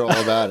 Let's hear all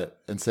about it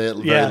and say it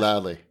very Yeah.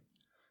 loudly.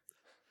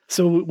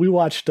 So we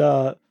watched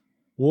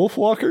Wolf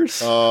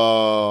Walkers.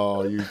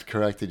 Oh, you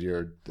corrected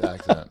your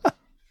accent.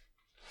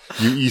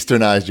 You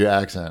Easternized your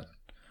accent.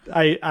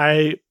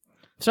 I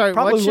Sorry,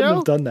 probably what wouldn't show?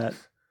 have done that.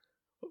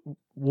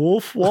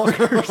 Wolf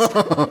Walkers.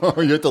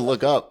 You have to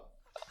look up.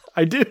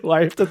 I do.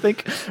 I have to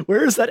think.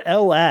 Where is that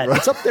L at?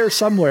 It's up there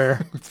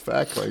somewhere. It's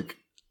fact like.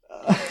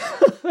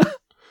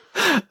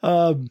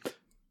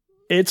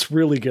 It's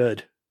really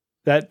good.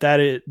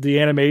 The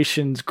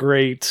animation's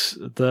great.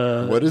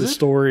 What is the it?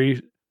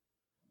 story.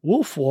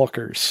 Wolf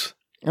Walkers.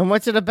 And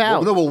what's it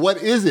about? No, but what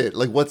is it?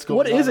 Like, what's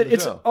going on? What is it? in the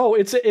It's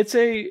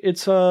show?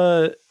 it's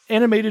a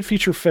animated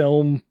feature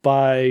film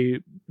by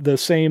the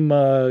same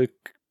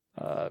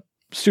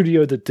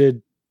studio that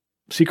did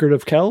Secret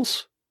of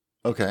Kells.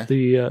 Okay.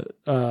 The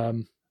I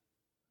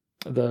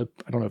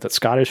don't know if that's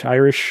Scottish,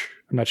 Irish,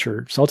 I'm not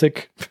sure,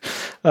 Celtic.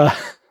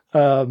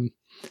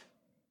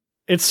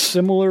 It's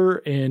similar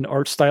in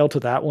art style to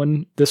that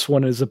one. This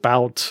one is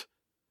about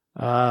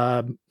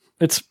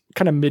it's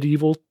kind of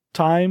medieval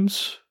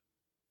times,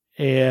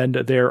 and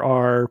there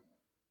are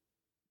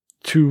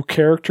 2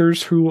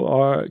 characters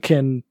who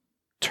can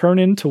turn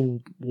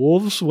into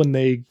wolves when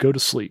they go to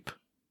sleep.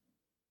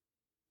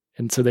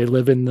 And so they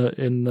live in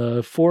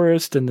the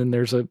forest, and then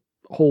there's a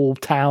whole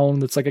town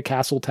that's like a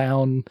castle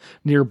town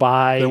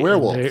nearby. They're and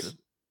werewolves.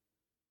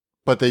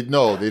 But they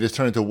just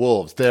turn into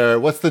wolves.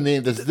 What's the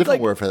name? There's a different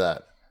Like- word for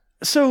that.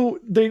 So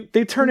they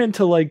turn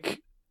into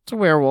like, It's a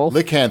werewolf.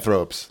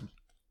 Lycanthropes.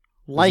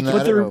 Like, Isn't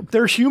that but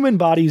their human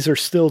bodies are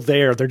still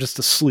there. They're just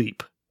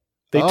asleep.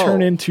 They Oh.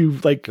 turn into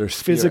like They're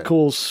spirit.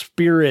 physical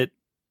spirit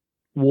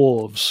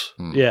wolves.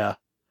 Hmm. Yeah.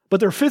 But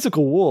they're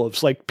physical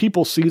wolves. Like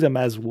people see them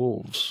as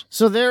wolves.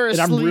 so they're And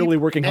asleep I'm really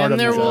working hard and on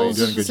they're this. wolves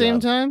You're at doing a the good same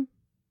job. time?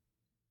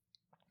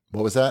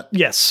 What was that?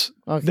 Yes.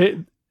 Okay.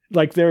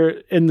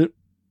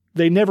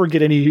 They never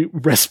get any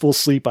restful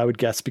sleep, I would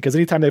guess, because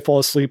anytime they fall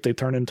asleep, they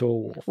turn into a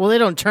wolf. Well, they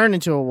don't turn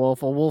into a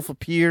wolf. A wolf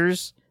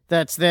appears.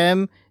 That's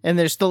them. And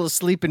they're still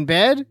asleep in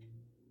bed?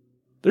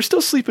 They're still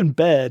asleep in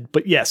bed,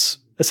 but yes,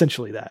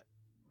 essentially that.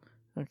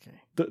 Okay.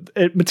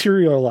 It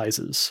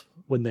materializes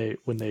when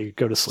they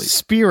go to sleep.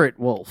 Spirit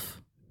wolf.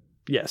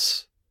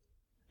 Yes.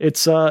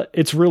 It's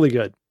really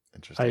good.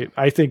 Interesting.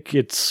 I think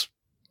it's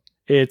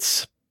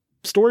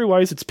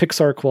story-wise, it's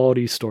Pixar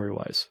quality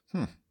story-wise.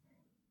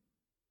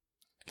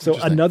 So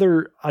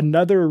Interesting.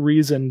 another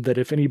reason that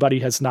if anybody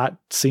has not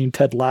seen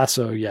Ted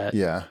Lasso yet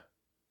Yeah.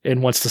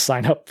 and wants to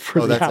sign up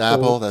for the That's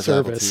Apple. That's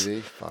service, Apple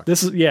TV. Fuck.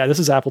 this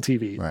is Apple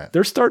TV. Right.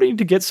 They're starting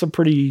to get some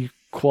pretty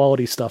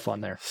quality stuff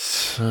on there.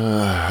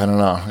 I don't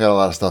know. I got a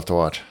lot of stuff to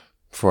watch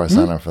before I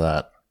sign up for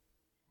that.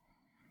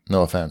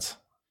 No offense.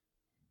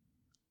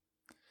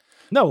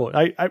 No,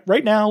 I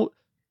right now,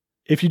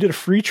 if you did a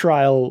free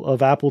trial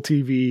of Apple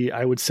TV,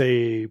 I would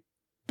say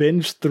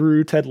binge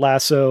through Ted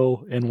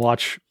Lasso and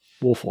watch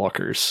Wolf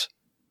Walkers,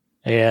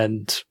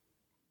 and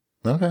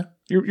Okay.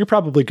 you're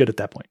probably good at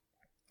that point.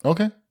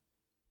 Okay.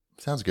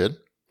 Sounds good.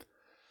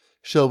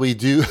 Shall we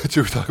should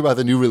we talk about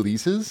the new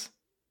releases?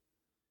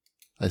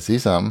 I see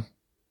some,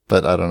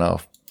 but I don't know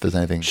if there's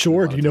anything.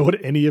 Sure. Do you know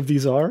what any of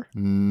these are?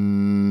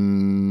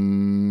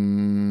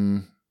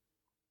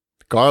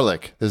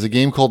 Garlic. There's a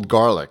game called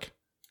Garlic.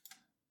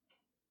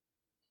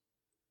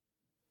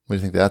 What do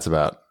you think that's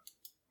about?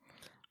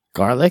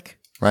 Garlic?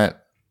 Right.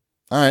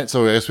 All right.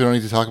 So I guess we don't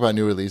need to talk about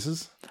new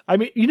releases. I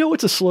mean,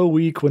 it's a slow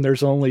week when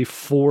there's only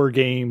 4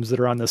 games that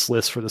are on this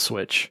list for the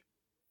Switch.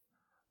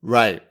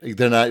 Right.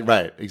 They're not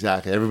right.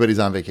 Exactly. Everybody's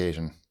on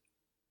vacation.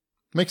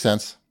 Makes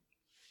sense.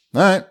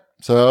 All right.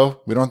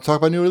 So we don't have to talk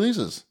about new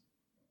releases.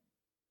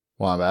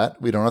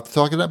 Wombat, we don't have to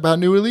talk about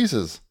new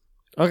releases.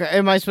 Okay.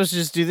 Am I supposed to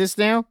just do this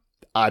now?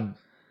 I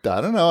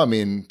don't know. I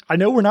mean, I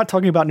know we're not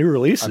talking about new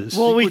releases.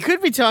 Well, we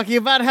could be talking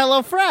about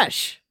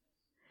HelloFresh.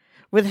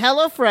 With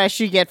HelloFresh,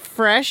 you get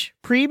fresh,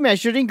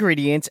 pre-measured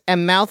ingredients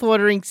and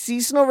mouth-watering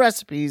seasonal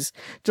recipes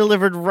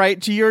delivered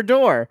right to your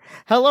door.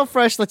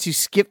 HelloFresh lets you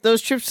skip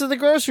those trips to the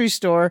grocery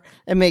store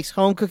and makes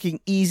home cooking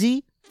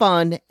easy,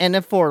 fun, and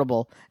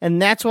affordable.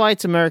 And that's why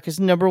it's America's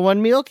 #1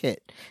 meal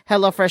kit.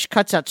 HelloFresh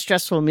cuts out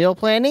stressful meal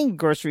planning,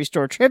 grocery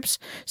store trips,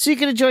 so you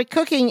can enjoy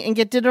cooking and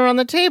get dinner on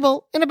the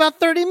table in about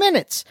 30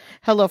 minutes.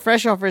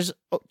 HelloFresh offers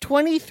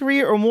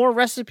 23 or more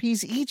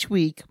recipes each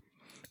week,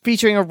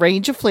 featuring a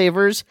range of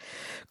flavors,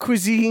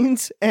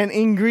 cuisines, and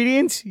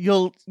ingredients.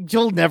 You'll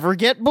never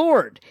get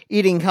bored.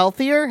 Eating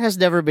healthier has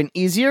never been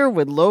easier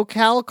with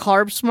low-cal,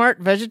 carb-smart,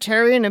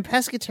 vegetarian, and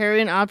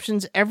pescatarian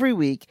options every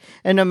week.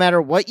 And no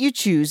matter what you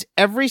choose,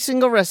 every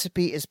single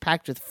recipe is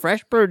packed with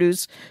fresh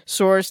produce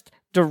sourced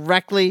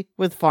directly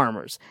with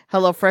farmers.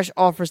 HelloFresh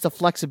offers the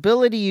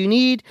flexibility you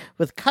need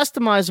with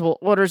customizable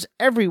orders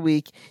every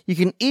week. You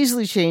can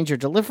easily change your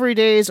delivery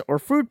days or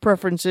food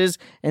preferences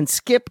and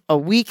skip a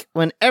week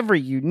whenever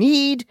you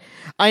need.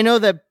 I know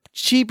that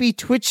Cheapy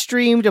Twitch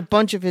streamed a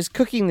bunch of his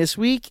cooking this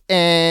week,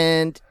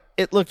 and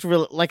it looked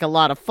really like a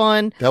lot of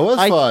fun. That was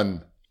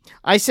fun.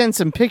 I sent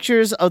some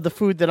pictures of the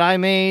food that I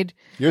made.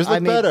 Yours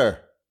looked better.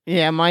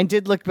 Yeah, mine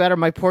did look better.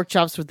 My pork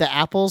chops with the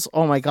apples.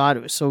 Oh my God,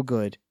 it was so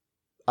good.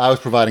 I was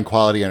providing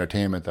quality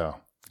entertainment, though.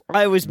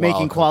 I was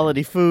making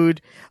quality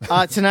food.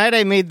 Tonight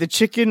I made the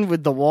chicken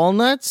with the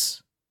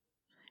walnuts.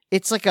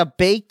 It's like a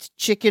baked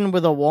chicken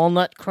with a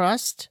walnut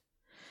crust.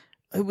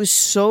 It was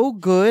so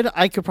good.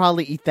 I could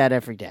probably eat that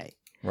every day.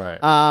 Right.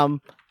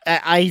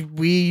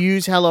 We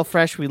use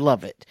HelloFresh. We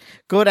love it.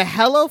 Go to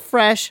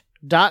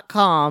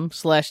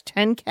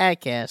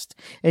HelloFresh.com/10CADcast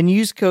and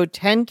use code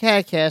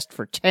 10CADcast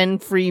for 10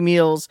 free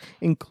meals,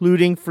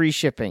 including free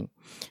shipping.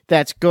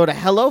 That's go to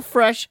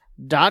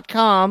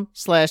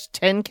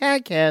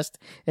HelloFresh.com/10CADcast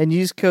and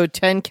use code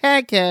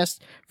 10CADcast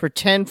for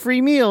 10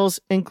 free meals,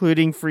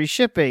 including free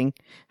shipping.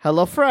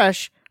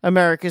 HelloFresh,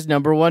 America's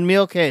 #1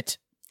 meal kit.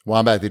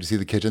 Wombat, did you see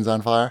the kitchen's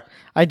on fire?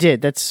 I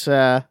did. That's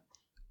not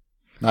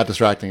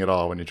distracting at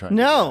all when you're trying to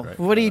do that, right?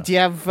 What do you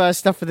have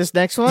stuff for this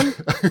next one?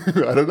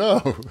 I don't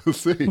know. We'll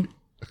see.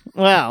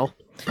 Wow.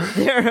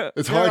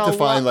 It's hard to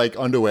find like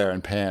underwear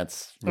and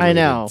pants. I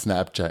know.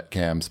 Snapchat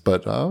cams,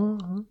 but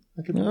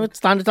it's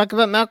time to talk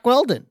about Mack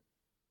Weldon.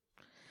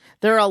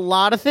 There are a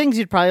lot of things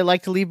you'd probably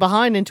like to leave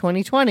behind in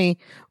 2020.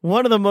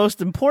 One of the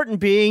most important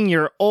being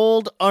your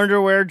old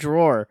underwear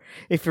drawer.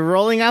 If you're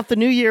rolling out the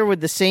new year with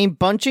the same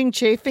bunching,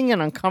 chafing,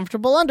 and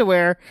uncomfortable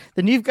underwear,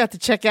 then you've got to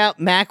check out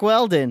Mack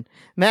Weldon.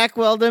 Mack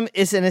Weldon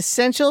is an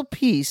essential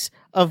piece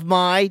of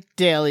my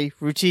daily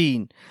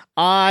routine.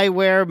 I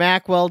wear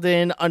Mack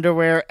Weldon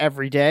underwear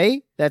every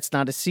day. That's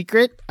not a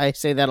secret. I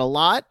say that a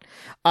lot.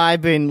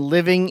 I've been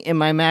living in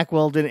my Mack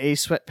Weldon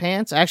Ace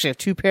sweatpants. I actually have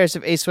 2 pairs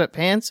of Ace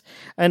sweatpants.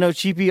 I know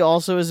Cheapy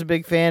also is a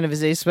big fan of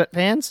his Ace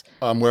sweatpants.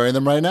 I'm wearing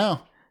them right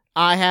now.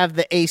 I have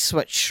the Ace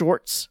sweat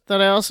shorts that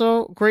I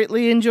also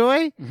greatly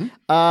enjoy.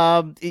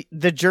 Mm-hmm.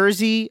 The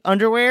jersey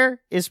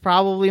underwear is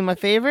probably my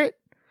favorite.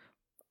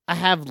 I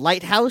have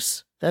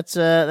Lighthouse. That's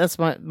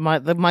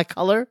my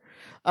color.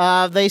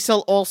 They sell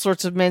all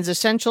sorts of men's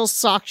essentials,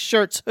 socks,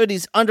 shirts,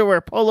 hoodies,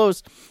 underwear,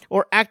 polos,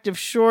 or active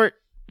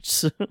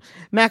shorts.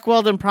 Mack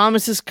Weldon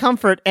promises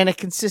comfort and a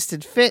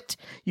consistent fit.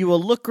 You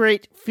will look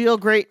great, feel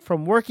great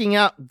from working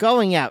out,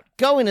 going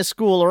to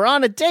school, or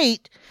on a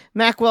date.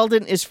 Mack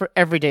Weldon is for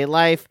everyday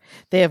life.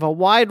 They have a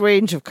wide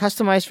range of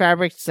customized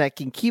fabrics that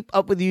can keep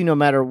up with you no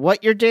matter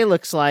what your day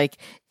looks like.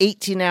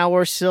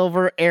 18-hour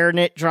silver, air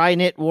knit, dry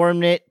knit, warm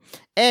knit.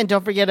 And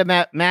don't forget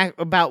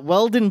about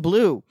Weldon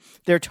Blue,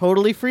 their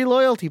totally free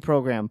loyalty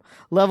program.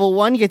 Level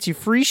 1 gets you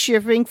free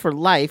shipping for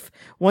life.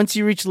 Once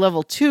you reach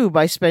level 2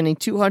 by spending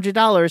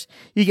 $200,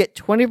 you get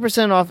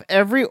 20% off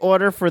every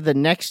order for the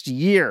next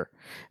year.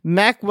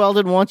 Mack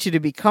Weldon wants you to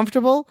be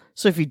comfortable,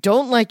 so if you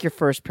don't like your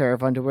first pair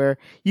of underwear,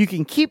 you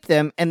can keep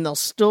them and they'll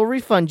still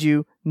refund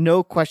you,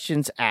 no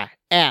questions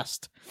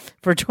asked.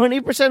 For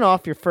 20%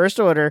 off your first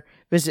order,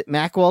 visit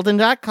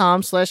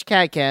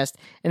MackWeldon.com/CADcast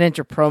and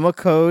enter promo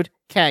code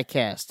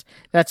CADcast.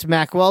 That's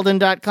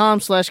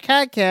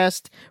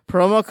MackWeldon.com/CADcast,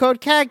 promo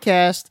code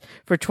CADcast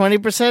for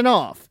 20%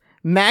 off.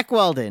 Mack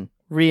Weldon,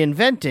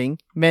 reinventing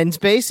men's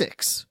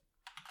basics.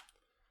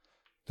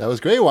 That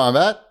was great,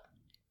 Wombat.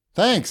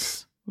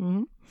 Thanks.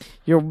 Mm-hmm.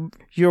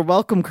 You're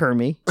welcome,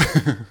 Kermie.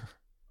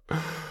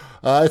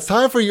 It's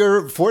time for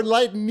your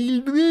Fortnite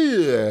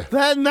news.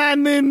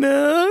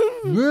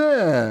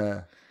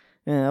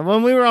 Yeah,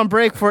 when we were on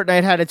break,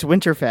 Fortnite had its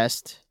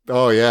Winterfest.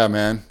 Oh, yeah,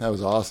 man. That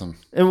was awesome.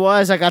 It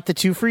was. I got the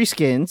 2 free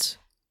skins.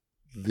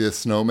 The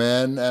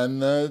snowman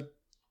and the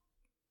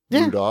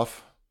Yeah.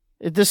 Rudolph.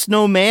 The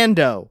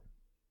Snowmando.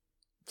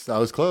 That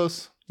was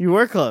close. You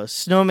were close.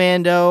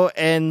 Snowmando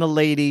and the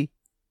lady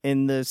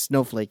in the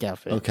snowflake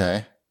outfit.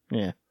 Okay.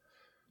 Yeah.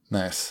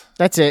 Nice.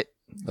 That's it.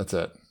 That's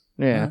it.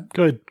 Yeah.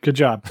 Good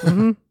job.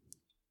 Mhm.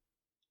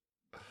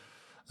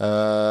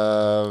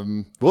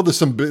 Well,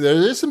 there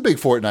is some big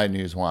Fortnite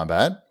news,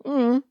 Wombat.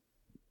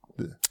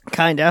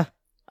 Kinda.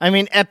 I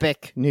mean,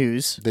 Epic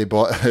news. It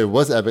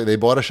was epic. They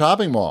bought a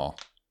shopping mall.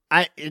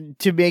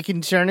 To make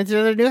it turn into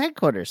their new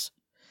headquarters.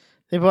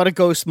 They bought a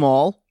ghost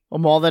mall, a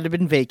mall that had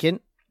been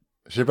vacant.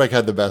 Shipwreck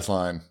had the best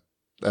line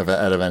out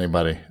of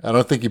anybody. I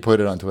don't think you put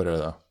it on Twitter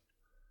though.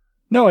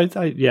 No, it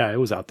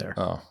was out there.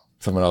 Oh,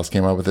 someone else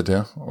came up with it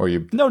too, or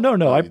you? No.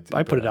 you did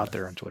I put it out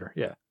there on Twitter.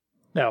 Yeah.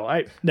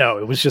 No,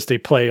 it was just a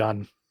play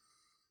on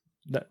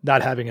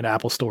not having an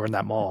Apple store in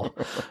that mall.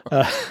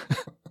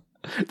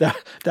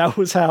 That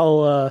was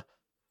how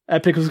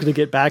Epic was going to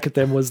get back at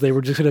them. Was they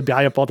were just going to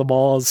buy up all the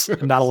malls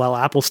and not allow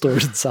Apple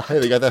stores inside. Hey,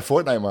 they got that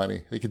Fortnite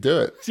money. They could do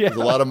it. Yeah. There's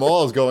a lot of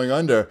malls going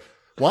under.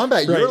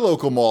 Wombat, Right. your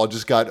local mall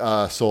just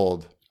got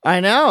sold. I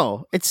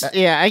know.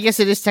 I guess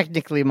it is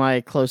technically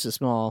my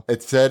closest mall.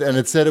 It said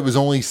it was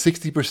only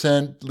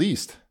 60%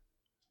 leased.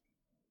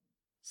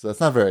 So that's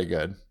not very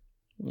good.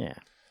 Yeah.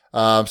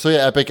 So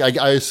yeah, Epic.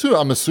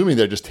 I'm assuming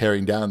they're just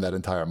tearing down that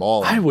entire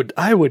mall. I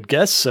would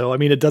guess so. I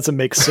mean, it doesn't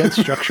make sense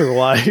structure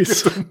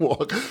wise.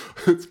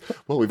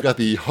 Well, we've got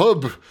the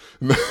hub.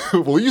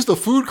 We'll use the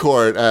food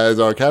court as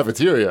our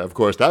cafeteria. Of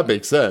course, that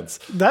makes sense.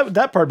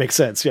 That part makes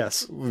sense.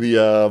 Yes.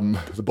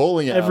 The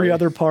bowling alley. Every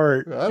other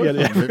part. I don't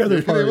know. Every other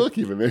Maybe part. they will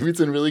keep it. Maybe it's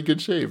in really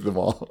good shape. The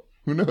mall.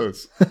 Who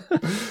knows?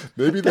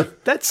 Maybe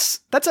That's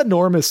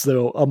enormous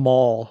though. A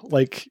mall,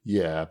 like,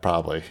 yeah,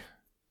 probably.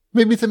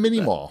 Maybe it's a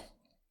mini mall.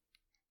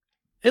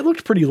 it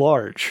looked pretty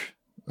large.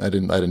 I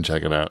didn't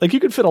check it out. Like, you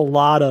could fit a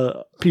lot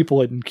of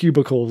people in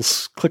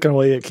cubicles clicking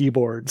away at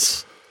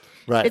keyboards.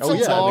 Right. It's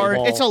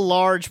it's a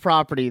large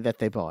property that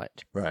they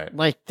bought. Right.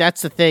 Like,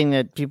 that's the thing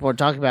that people are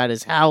talking about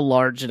is how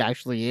large it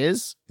actually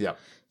is. Yeah.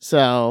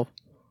 So,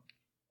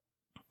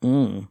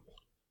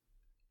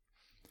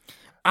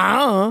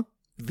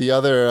 The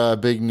other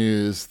big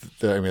news,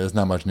 there's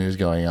not much news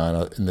going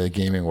on in the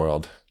gaming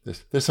world.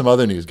 There's some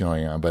other news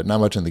going on, but not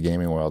much in the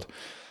gaming world.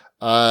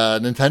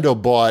 Nintendo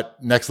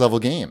bought Next Level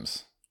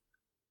Games,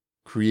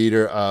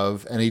 creator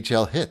of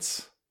NHL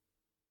Hits,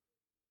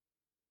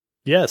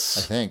 I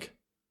Yes. think.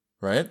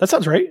 Right? That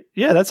sounds right.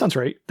 Yeah, that sounds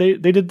right. They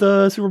did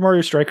the Super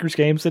Mario Strikers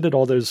games. They did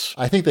all those.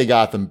 I think they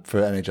got them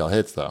for NHL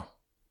Hits, though.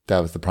 That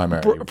was the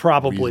primary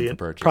Probably reason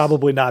for purchase.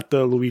 probably not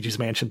the Luigi's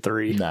Mansion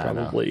 3. No.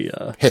 Probably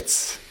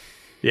Hits.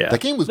 yeah. That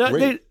game was No,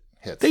 great.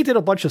 Hits. They did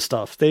a bunch of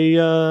stuff. They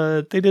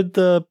did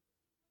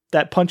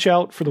that Punch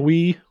Out for the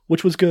Wii,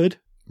 which was good.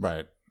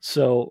 Right.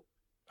 So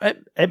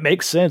it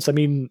makes sense. I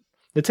mean,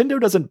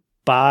 Nintendo doesn't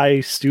buy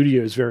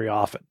studios very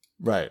often.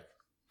 Right.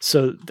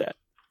 So that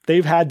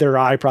they've had their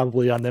eye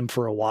probably on them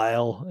for a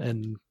while.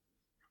 And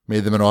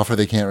Made them an offer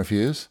they can't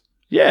refuse.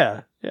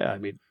 yeah. I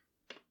mean,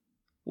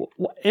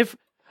 if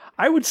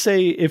I would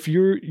say if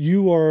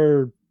you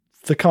are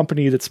the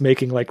company that's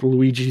making like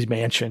Luigi's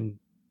Mansion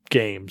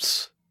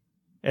games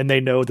and they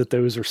know that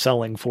those are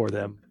selling for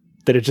them,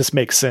 that it just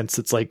makes sense.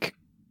 It's like,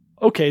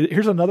 okay,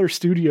 here's another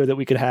studio that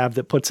we could have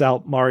that puts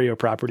out Mario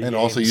property And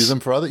games. also use them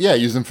for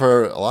use them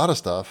for a lot of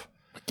stuff.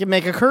 can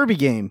make a Kirby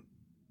game.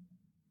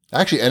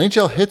 Actually,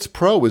 NHL Hits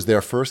Pro was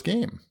their first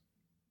game.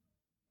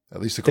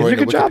 At least They according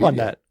did a good to job on Wikipedia.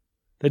 that.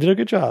 They did a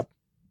good job.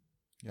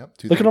 Yep.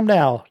 Look at them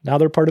now. Now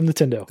they're part of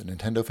Nintendo. The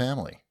Nintendo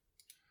family.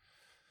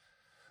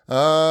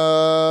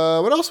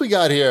 What else we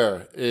got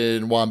here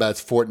in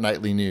Wombat's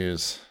fortnightly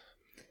news?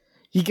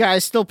 You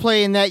guys still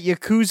playing that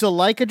Yakuza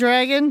Like a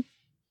Dragon?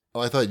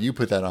 Oh, I thought you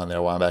put that on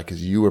there, Wombat,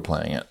 because you were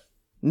playing it.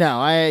 No,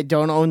 I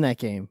don't own that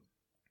game.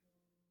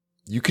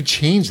 You could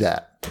change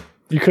that.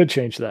 You could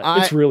change that.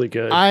 It's really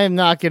good. I am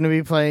not going to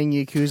be playing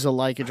Yakuza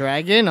Like a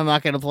Dragon. I'm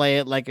not going to play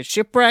it like a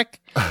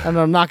Shipwreck, and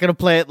I'm not going to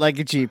play it like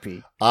a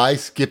GP. I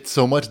skipped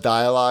so much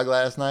dialogue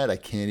last night, I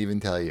can't even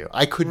tell you.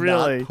 I could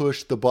Really? not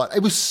push the button.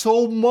 It was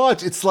so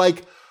much. It's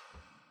like,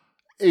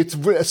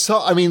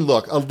 I mean,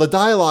 look, the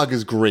dialogue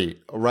is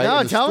great, right? No,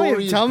 And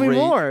the tell me great.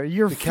 more.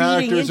 You're The feeding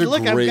characters into. are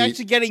Look, great. I'm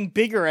actually getting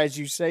bigger as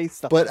you say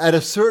stuff. But at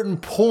a certain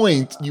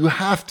point, you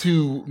have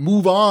to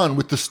move on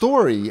with the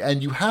story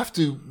and you have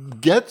to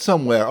get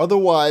somewhere.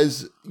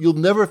 Otherwise, you'll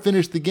never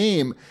finish the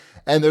game.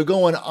 And they're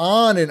going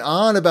on and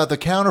on about the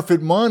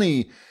counterfeit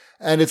money.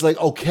 And it's like,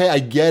 okay, I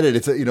get it.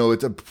 It's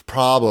a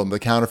problem, the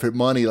counterfeit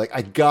money. Like,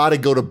 I got to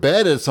go to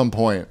bed at some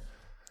point.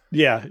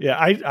 yeah.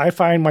 I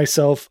find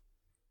myself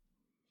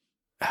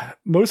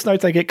most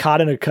nights I get caught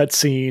in a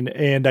cutscene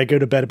and I go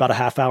to bed about a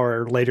half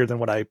hour later than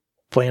what I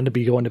plan to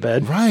be going to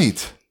bed.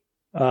 Right.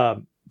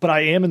 But but I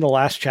am in the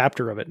last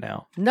chapter of it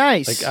now.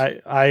 Nice.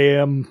 Like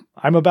I'm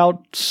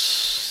about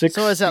 6.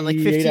 So is that like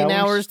 15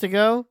 hours to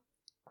go?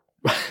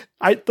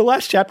 The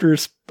last chapter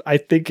I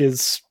think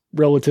is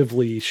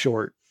relatively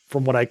short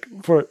from what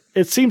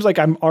it seems like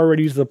I'm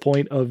already to the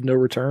point of no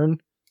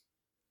return.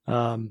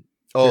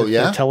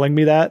 They're telling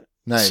me that.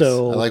 Nice.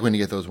 So I like when you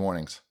get those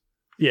warnings.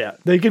 Yeah,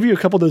 they give you a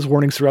couple of those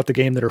warnings throughout the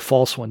game that are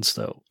false ones,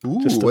 though. Ooh,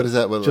 what is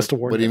that? Just to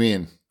warn what do you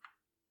mean?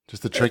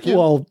 Just to trick you?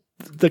 Well,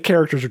 the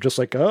characters are just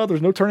like, oh,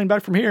 there's no turning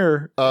back from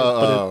here.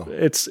 But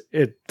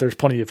there's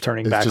plenty of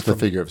turning back. It's just a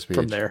figure of speech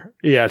from there.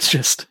 Yeah, it's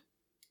just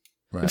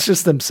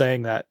them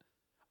saying that.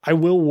 I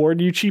will warn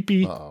you,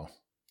 Cheapy.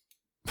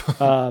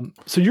 So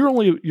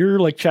you're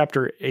like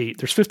chapter 8.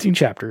 There's 15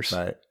 chapters.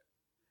 Right.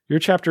 You're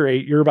chapter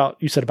 8.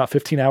 You said about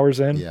 15 hours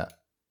in. Yeah,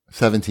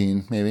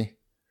 17 maybe.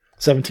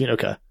 17.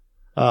 Okay.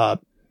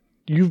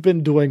 You've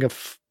been doing a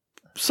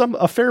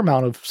fair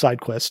amount of side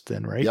quests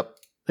then, right? Yep.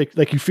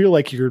 Like you feel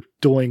like you're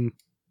doing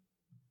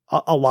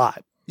a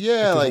lot.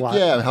 Yeah,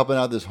 I'm helping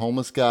out this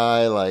homeless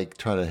guy, like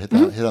trying to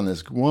hit on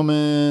this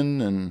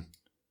woman, and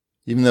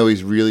even though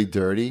he's really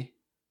dirty,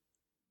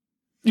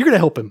 you're gonna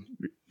help him.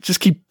 Just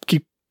keep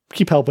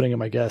helping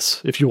him, I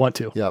guess, if you want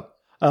to. Yep.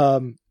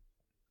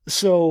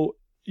 So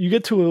you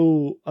get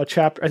to a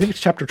chapter. I think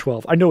it's chapter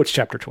 12. I know it's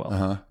chapter 12.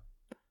 Uh-huh.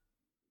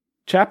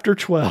 Chapter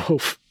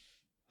 12.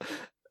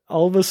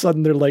 All of a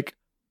sudden, they're like,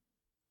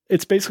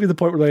 it's basically the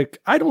point where like,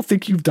 I don't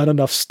think you've done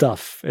enough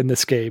stuff in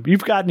this game.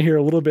 You've gotten here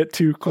a little bit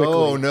too quickly.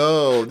 Oh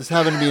no, this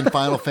happened to be in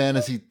Final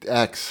Fantasy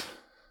X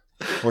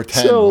or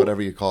 10,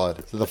 whatever you call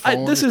it. So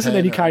this isn't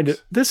any kind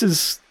of. This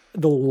is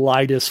the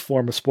lightest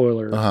form of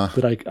spoiler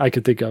that I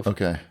could think of.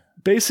 Okay.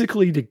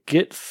 Basically, to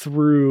get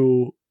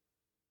through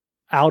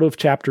out of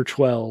chapter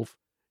 12,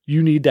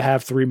 you need to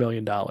have $3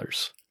 million.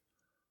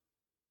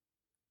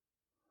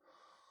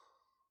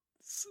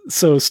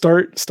 So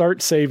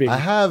start saving. I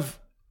have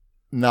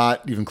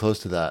not even close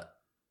to that.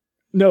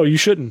 No, you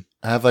shouldn't.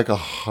 I have like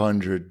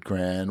 $100,000,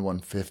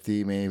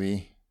 150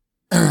 maybe,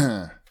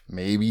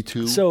 maybe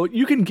 2. So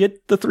you can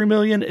get the 3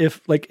 million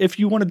if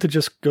you wanted to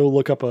just go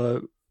look up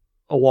a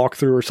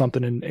walkthrough or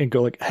something and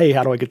go like, hey,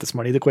 how do I get this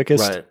money the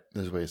quickest? Right.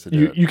 There's ways to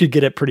do it. You could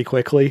get it pretty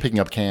quickly. Picking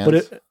up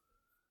cans.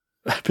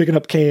 Picking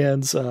up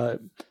cans,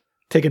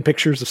 taking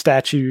pictures of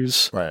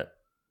statues. Right.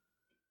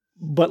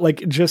 But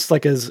like, just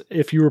like as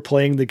if you were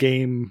playing the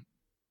game,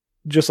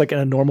 just like in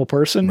a normal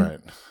person, right.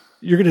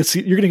 You're going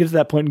to get to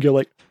that point and go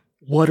like,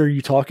 what are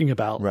you talking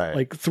about? Right.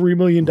 Like $3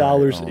 million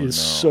is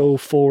so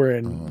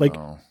foreign.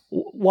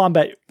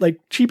 Wombat,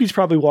 like Cheapy's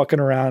probably walking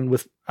around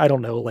with, I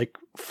don't know, like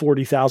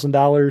 $40,000,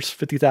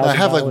 $50,000. I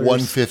have like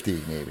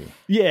 150 maybe.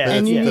 Yeah.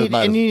 And you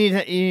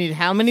need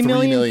how many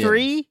million?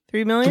 3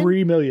 million?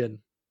 3 million.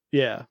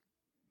 Yeah.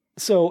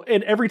 So,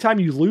 and every time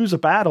you lose a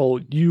battle,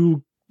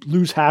 you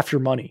lose half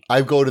your money.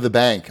 I go to the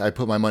bank. I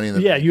put my money in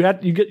the bank.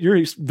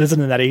 You're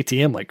visiting that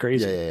ATM like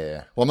crazy.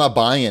 Yeah. Well, I'm not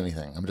buying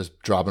anything. I'm just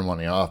dropping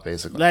money off,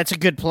 basically. That's a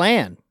good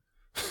plan.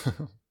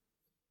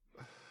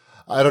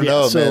 I don't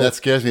know, man. That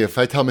scares me. If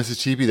I tell Mrs.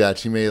 Cheapy that,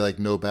 she may like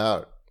nope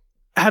out.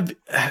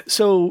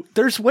 So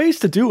there's ways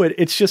to do it.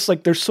 It's just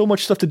like there's so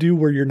much stuff to do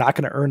where you're not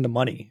going to earn the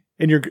money,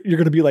 and you're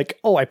going to be like,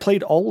 oh, I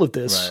played all of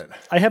this. Right.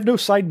 I have no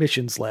side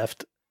missions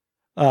left.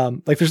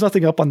 Like there's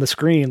nothing up on the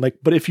screen. Like,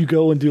 but if you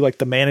go and do like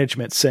the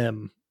management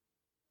sim,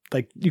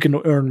 like you can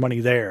earn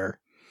money there,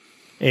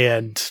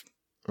 and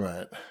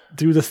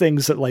do the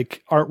things that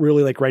like aren't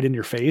really like right in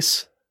your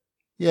face.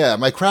 Yeah,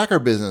 my cracker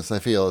business, I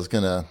feel, is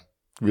gonna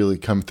really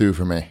come through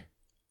for me.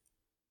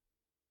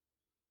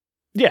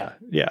 Yeah.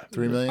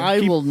 3 million.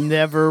 I will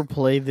never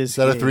play this. Is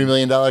that a $3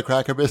 million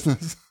cracker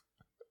business?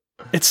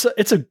 It's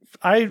a.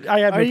 I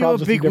have. Are you a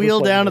big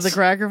wheel down to the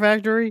cracker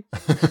factory?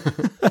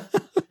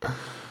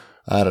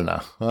 I don't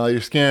know. Well,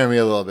 you're scaring me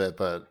a little bit,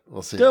 but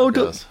we'll see.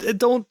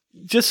 Don't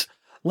just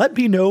let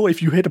me know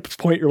if you hit a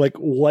point you're like,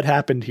 what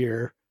happened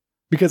here?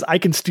 Because I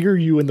can steer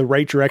you in the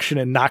right direction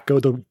and not go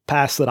the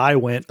path that I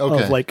went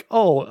of like,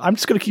 oh, I'm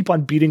just going to keep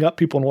on beating up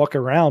people and walk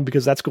around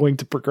because that's going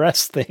to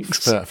progress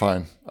things.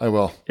 Fine. I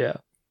will. Yeah.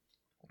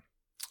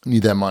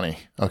 Need that money.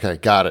 Okay.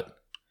 Got it.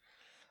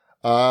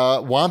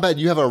 Wombat,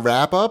 you have a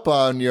wrap up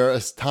on your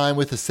time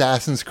with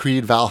Assassin's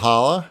Creed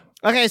Valhalla.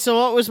 Okay. So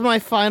what was my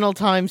final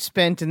time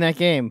spent in that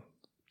game?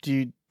 What do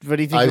you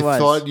think it was? I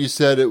thought you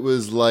said it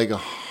was like,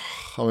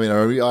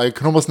 I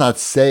can almost not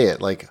say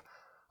it, like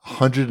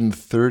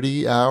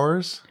 130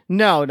 hours?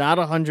 No, not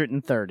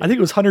 130. I think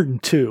it was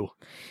 102.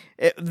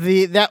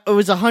 It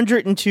was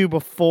 102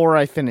 before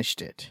I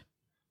finished it.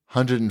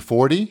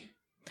 140?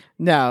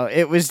 No,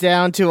 it was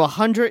down to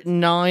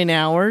 109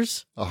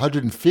 hours.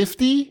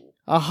 150?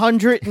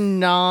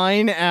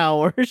 109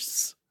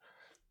 hours.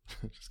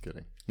 Just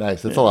kidding.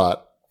 Nice. That's a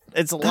lot.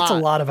 It's a lot. That's a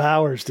lot of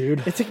hours,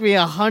 dude. It took me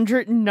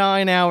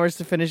 109 hours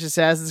to finish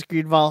Assassin's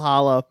Creed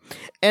Valhalla,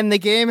 and the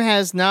game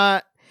has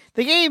a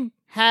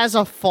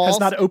false... Has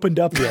not opened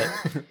up yet.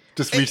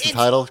 Just reached the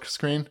title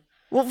screen?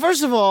 Well,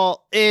 first of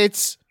all,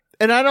 it's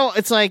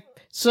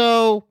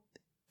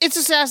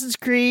Assassin's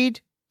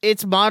Creed.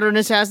 It's modern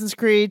Assassin's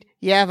Creed.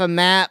 You have a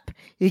map.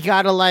 You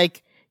gotta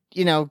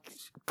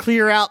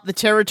clear out the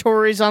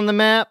territories on the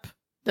map.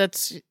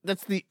 That's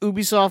the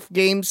Ubisoft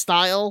game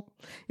style.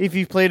 If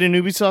you've played an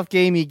Ubisoft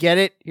game, you get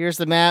it. Here's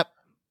the map.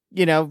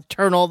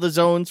 Turn all the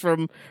zones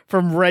from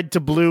red to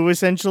blue,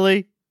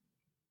 essentially.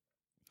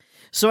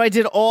 So I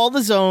did all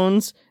the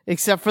zones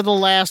except for the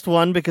last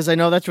one because I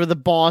know that's where the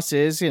boss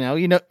is.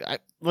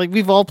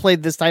 We've all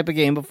played this type of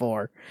game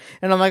before,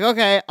 and I'm like,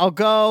 okay,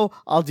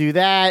 I'll do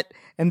that,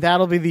 and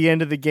that'll be the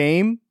end of the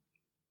game.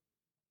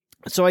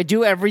 So I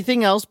do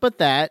everything else but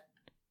that,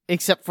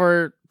 except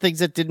for things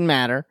that didn't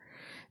matter,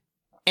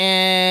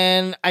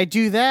 and I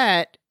do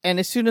that. And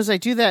as soon as I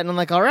do that, and I'm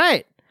like, all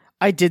right,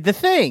 I did the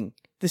thing.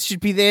 This should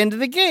be the end of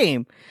the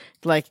game.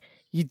 Like,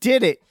 you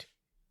did it.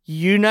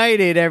 You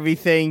united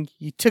everything.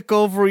 You took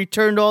over. You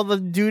turned all the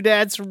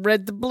doodads from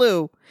red to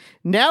blue.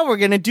 Now we're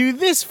going to do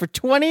this for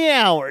 20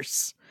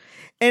 hours.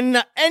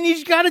 And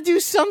you got to do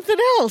something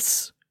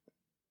else.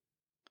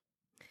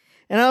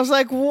 And I was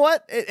like,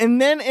 what? And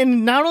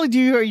not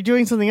only are you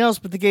doing something else,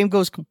 but the game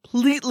goes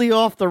completely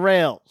off the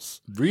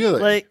rails.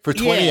 Really? For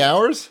 20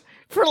 hours?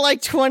 For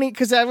 20,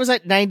 because I was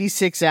at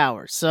 96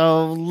 hours.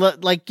 So,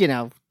 what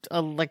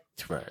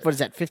is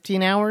that,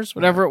 15 hours?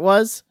 Whatever it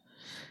was.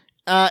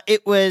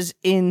 It was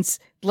and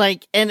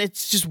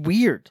it's just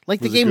weird. The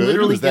game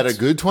literally was that a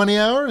good 20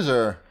 hours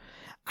or?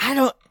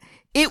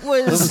 It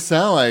was. Doesn't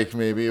sound like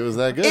maybe it was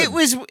that good. It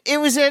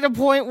was at a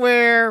point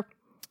where,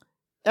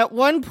 at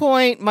one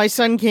point, my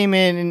son came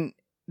in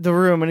the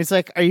room and he's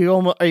like, "Are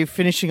you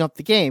finishing up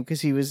the game?"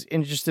 Because he was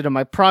interested in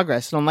my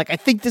progress, and I'm like, "I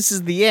think this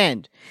is the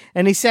end."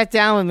 And he sat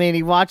down with me and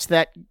he watched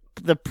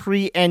the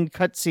pre-end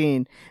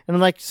cutscene, and I'm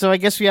like, so I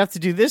guess we have to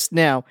do this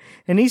now.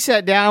 And he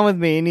sat down with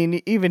me,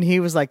 and he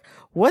was like,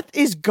 what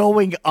is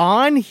going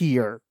on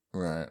here?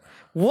 Right.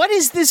 What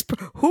is this?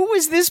 Who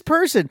is this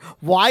person?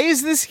 Why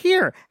is this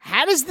here?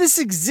 How does this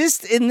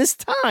exist in this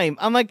time?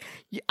 I'm like,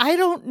 I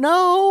don't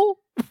know.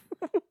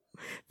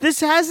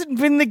 This hasn't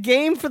been the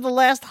game for the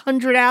last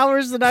 100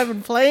 hours that I've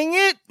been playing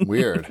it.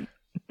 Weird.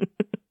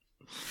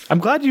 I'm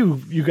glad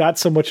you got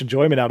so much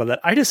enjoyment out of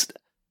that.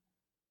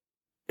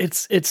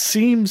 It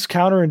seems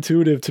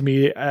counterintuitive to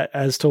me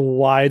as to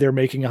why they're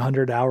making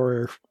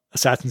 100-hour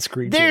Assassin's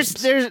Creed games.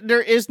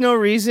 There is no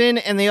reason,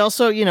 and they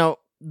also,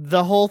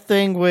 the whole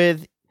thing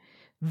with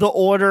the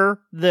Order,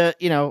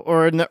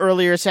 or in the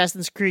earlier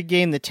Assassin's Creed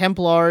game, the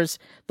Templars,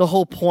 the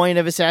whole point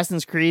of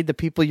Assassin's Creed, the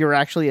people you're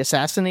actually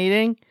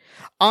assassinating.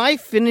 I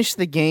finished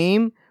the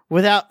game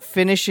without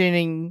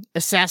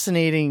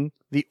assassinating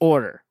the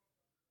Order.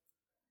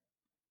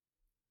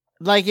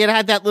 It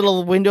had that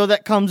little window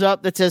that comes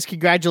up that says,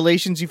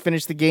 congratulations, you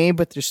finished the game,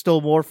 but there's still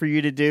more for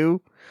you to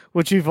do,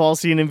 which we've all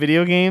seen in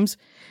video games.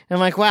 And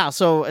I'm like, wow,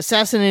 so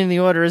assassinating the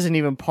Order isn't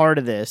even part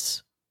of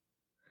this.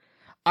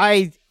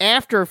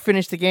 After I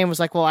finished the game, was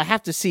like, well, I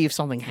have to see if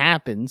something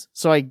happens.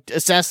 So I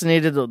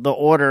assassinated the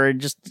Order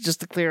and just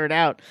to clear it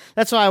out.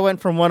 That's why I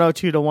went from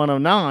 102 to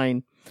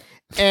 109.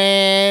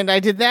 And I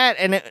did that,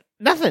 and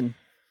nothing.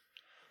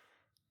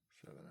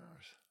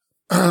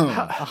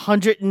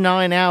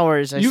 109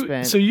 hours I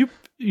spent. So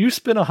you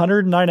spent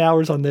 109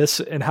 hours on this,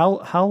 and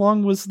how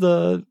long was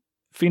the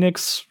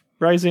Phoenix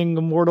Rising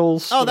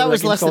Immortals? Oh, that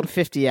was less than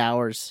 50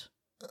 hours.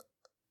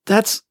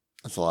 That's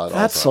a lot.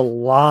 That's a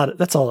lot.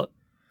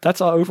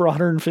 That's over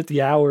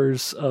 150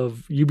 hours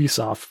of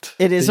Ubisoft.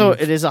 It is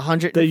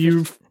 100 that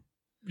you've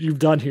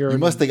done here. You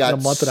must have got in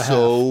a month and a half.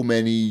 So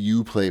many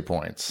Uplay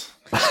points.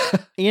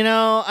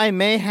 I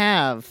may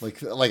have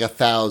like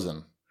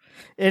 1,000.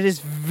 It is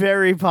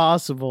very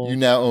possible. You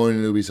now own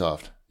an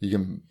Ubisoft. You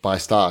can buy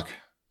stock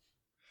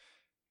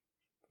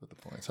with the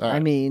points. All right. I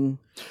mean,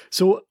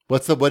 so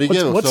what do you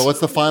give? What's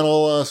the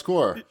final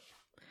score?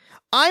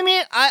 I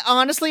mean, I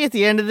honestly, at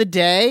the end of the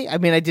day, I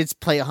did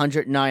play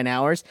 109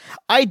 hours.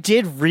 I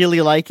did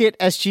really like it.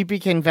 As Cheapy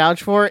can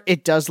vouch for,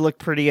 it does look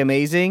pretty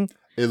amazing.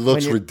 It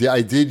looks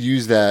I did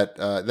use that.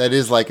 That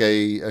is like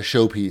a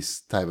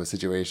showpiece type of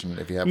situation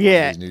if you have one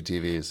of these new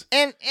TVs.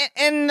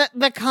 And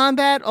the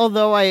combat,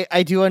 although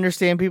I do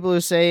understand people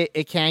who say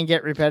it can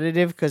get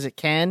repetitive, because it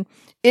can,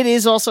 it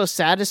is also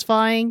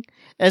satisfying,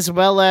 as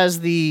well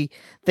as the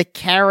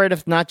carrot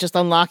of not just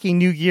unlocking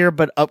new gear,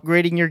 but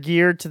upgrading your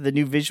gear to the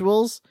new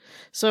visuals.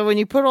 So when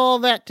you put all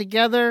that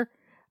together,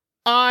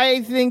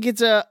 I think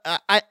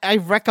I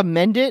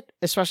recommend it,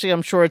 especially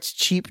I'm sure it's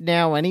cheap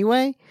now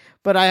anyway.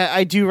 But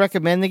I do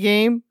recommend the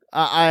game.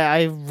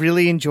 I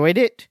really enjoyed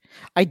it.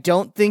 I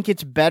don't think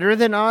it's better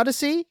than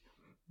Odyssey,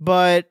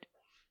 but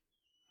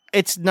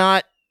it's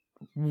not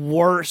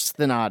worse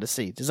than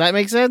Odyssey. Does that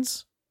make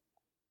sense?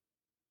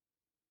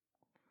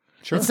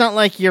 Sure. It's not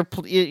like you're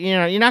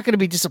not going to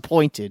be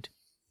disappointed.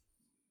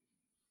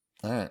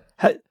 All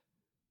right.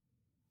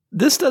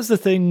 This does the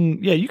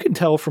thing. Yeah, you can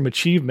tell from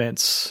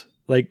achievements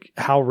like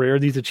how rare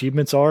these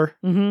achievements are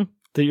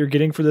that you're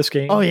getting for this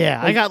game. Oh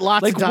yeah, I got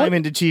lots of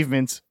diamond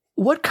achievements.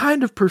 What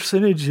kind of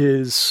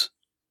percentages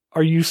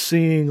are you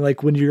seeing,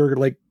 like when you're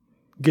like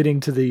getting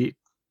to the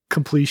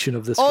completion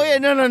of this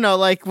game? Yeah, no.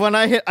 Like when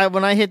I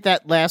hit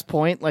that last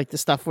point, like the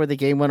stuff where the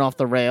game went off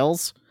the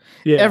rails,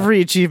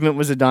 every achievement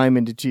was a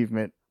diamond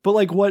achievement. But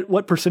like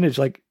what percentage?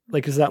 Like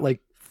is that like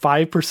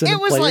 5% It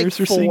of was players like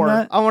are seeing 4.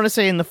 that. I want to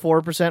say in the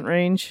 4%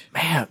 range.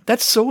 Man,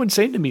 that's so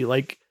insane to me.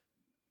 Like,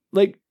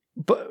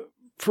 but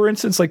for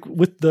instance, like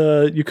with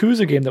the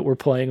Yakuza game that we're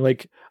playing,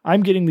 like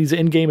I'm getting these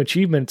in-game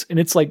achievements and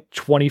it's like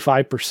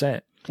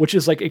 25%, which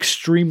is like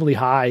extremely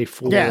high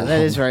for Yeah,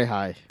 that is very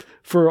high.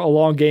 for a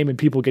long game and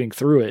people getting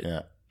through it.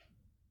 Yeah.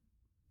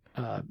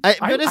 But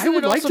I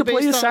would like to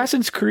play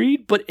Assassin's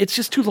Creed, but it's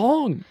just too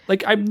long.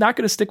 Like, I'm not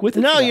going to stick with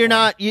it. No, for that you're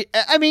long. not.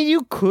 I mean,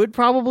 you could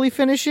probably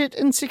finish it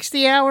in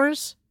 60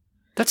 hours.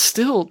 That's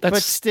still,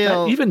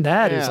 even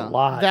that is a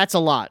lot. That's a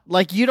lot.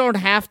 Like, you don't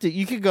have to.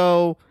 You could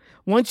go,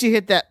 once you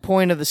hit that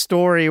point of the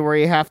story where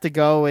you have to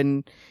go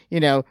and,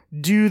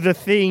 do the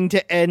thing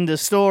to end the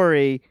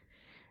story,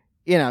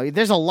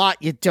 there's a lot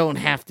you don't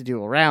have to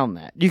do around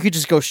that. You could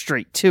just go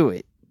straight to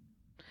it.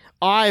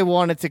 I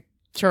wanted to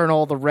turn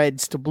all the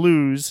reds to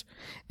blues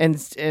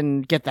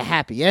and get the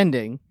happy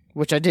ending,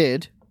 which I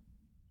did.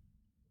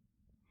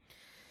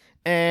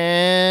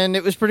 And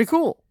it was pretty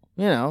cool.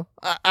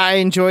 I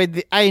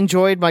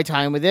enjoyed my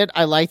time with it.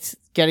 I liked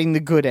getting the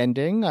good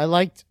ending. I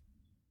liked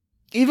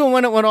even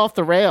when it went off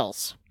the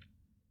rails.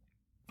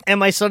 And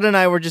my son and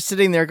I were just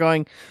sitting there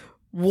going,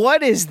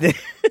 "What is this?"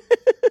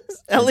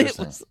 Elliot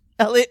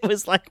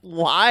was like,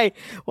 "Why?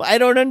 Well, I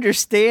don't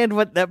understand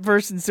what that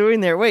person's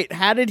doing there. Wait,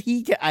 how did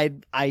he get?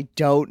 I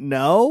don't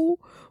know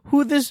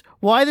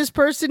why this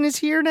person is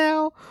here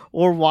now,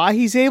 or why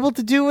he's able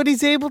to do what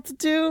he's able to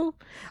do.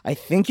 I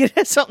think it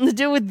has something to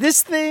do with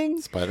this thing."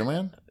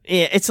 Spider-Man?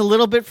 Yeah, it's a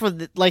little bit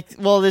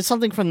there's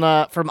something from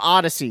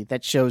Odyssey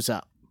that shows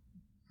up.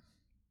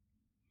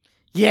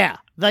 Yeah,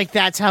 like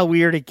that's how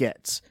weird it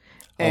gets.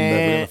 I'm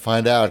never going to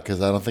find out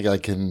because I don't think I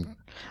can.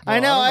 I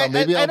know. I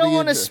don't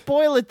want to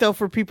spoil it though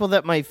for people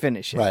that might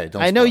finish it. Right.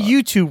 I know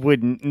you two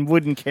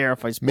wouldn't care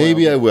if I spoil it.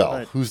 Maybe I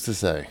will. Who's to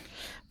say?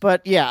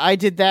 But yeah, I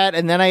did that,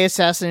 and then I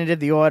assassinated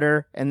the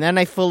Order, and then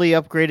I fully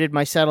upgraded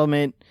my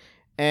settlement,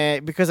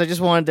 because I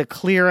just wanted to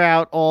clear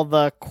out all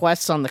the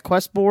quests on the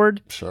quest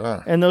board.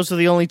 Sure. And those are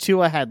the only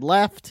 2 I had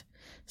left,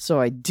 so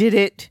I did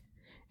it,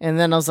 and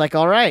then I was like,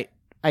 all right,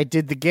 I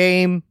did the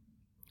game.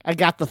 I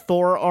got the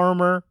Thor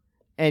armor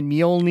and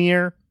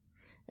Mjolnir,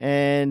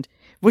 and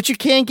which you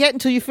can't get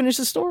until you finish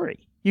the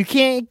story. You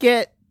can't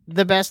get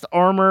the best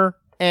armor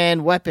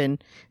and weapon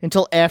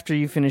until after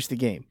you finish the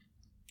game.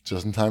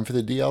 Just in time for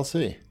the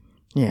DLC.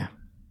 Yeah.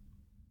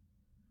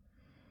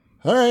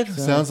 All right.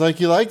 So, sounds like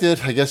you liked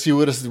it. I guess you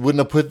wouldn't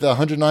have put the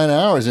 109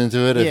 hours into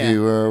it if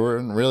you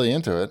weren't really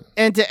into it.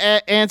 And to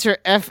answer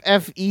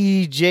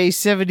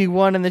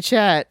FFEJ71 in the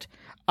chat,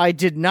 I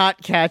did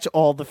not catch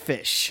all the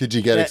fish. Did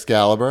you get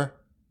Excalibur?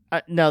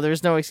 No,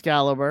 there's no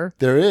Excalibur.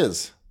 There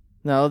is.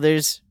 No,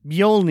 there's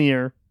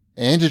Mjolnir.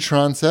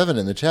 Angetron7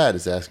 in the chat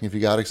is asking if you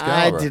got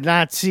Excalibur. I did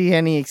not see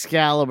any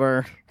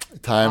Excalibur.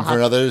 Time for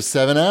another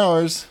 7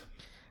 hours.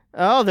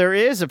 Oh, there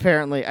is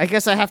apparently. I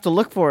guess I have to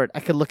look for it. I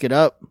could look it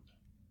up.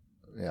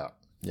 Yeah.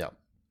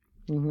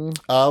 Mm-hmm.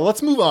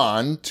 Let's move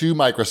on to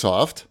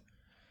Microsoft.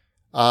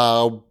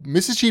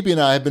 Mrs. Cheapy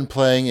and I have been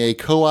playing a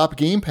co-op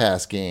Game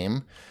Pass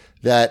game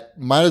that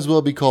might as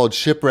well be called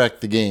Shipwreck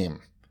the Game.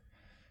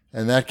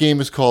 And that game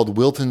is called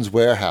Wilton's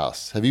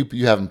Warehouse.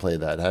 You haven't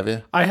played that, have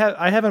you?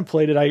 I haven't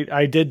played it.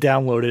 I did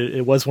download it.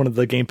 It was one of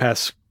the Game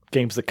Pass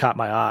games that caught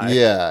my eye.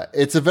 Yeah.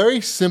 It's a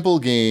very simple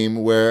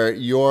game where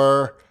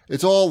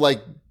it's all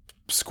like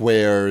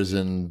squares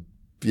and,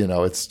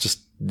 it's just,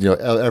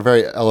 a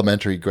very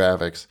elementary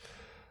graphics.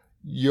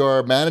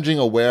 You're managing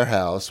a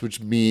warehouse,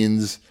 which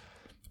means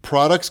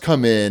products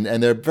come in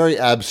and they're very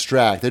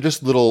abstract. They're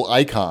just little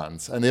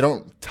icons and they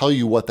don't tell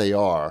you what they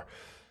are.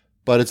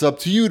 But it's up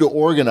to you to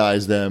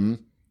organize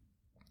them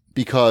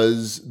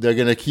because they're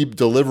going to keep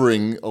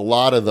delivering a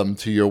lot of them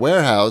to your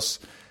warehouse.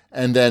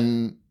 And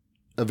then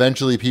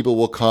eventually people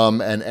will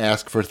come and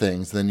ask for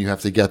things. Then you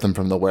have to get them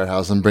from the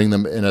warehouse and bring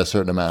them in a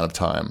certain amount of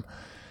time.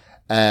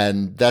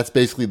 And that's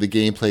basically the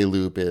gameplay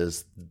loop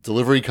is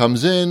delivery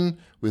comes in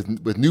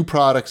with new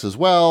products as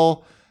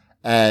well.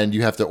 And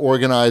you have to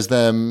organize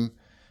them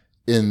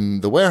in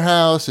the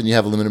warehouse and you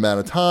have a limited amount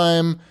of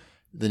time.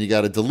 Then you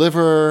got to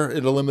deliver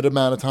in a limited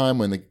amount of time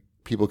when the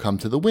people come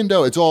to the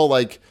window. It's all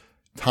like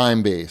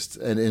time-based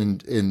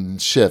and in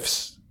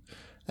shifts.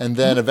 And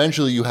then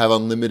eventually you have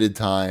unlimited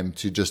time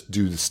to just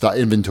do the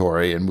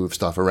inventory and move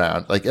stuff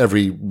around, like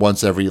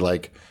once every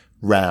like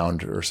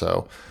round or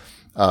so.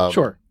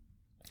 Sure.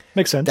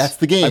 Makes sense. That's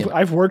the game.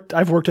 I've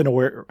worked in a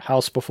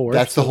warehouse before.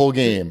 That's the whole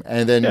game.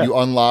 And then you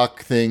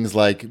unlock things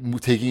like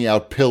taking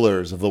out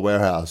pillars of the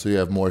warehouse so you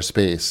have more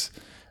space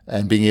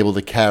and being able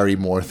to carry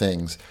more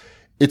things.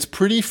 It's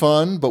pretty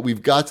fun, but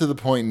we've got to the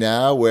point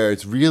now where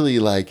it's really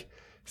like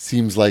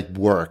seems like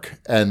work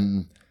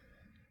and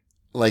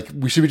like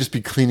we should just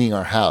be cleaning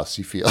our house,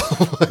 you feel.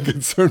 Like at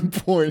a certain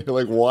point, you're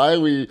like, why are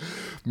we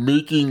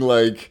making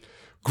like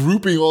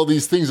grouping all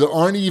these things that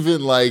aren't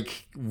even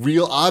like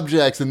real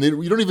objects and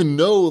you don't even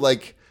know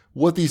like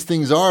what these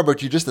things are,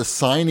 but you're just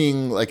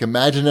assigning like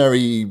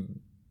imaginary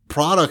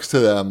products to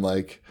them.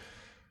 Like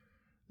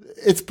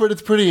it's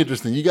pretty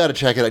interesting. You got to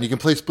check it out. You can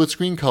play split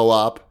screen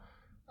co-op.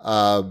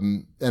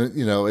 And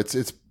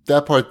it's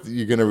that part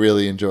you're going to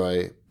really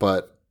enjoy,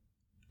 but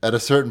at a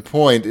certain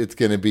point, it's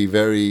going to be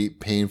very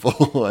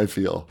painful, I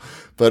feel.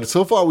 But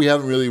so far, we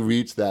haven't really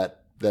reached that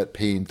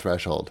pain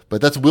threshold.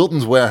 But that's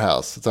Wilton's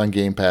Warehouse. It's on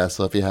Game Pass.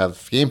 So if you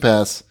have Game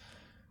Pass,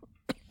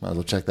 might as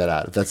well check that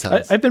out. If that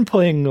sounds... I've been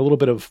playing a little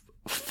bit of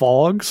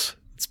Phogs.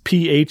 It's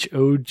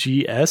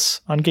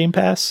PHOGS on Game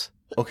Pass.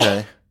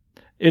 Okay.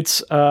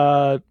 It's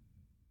a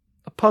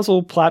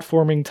puzzle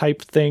platforming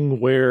type thing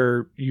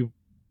where you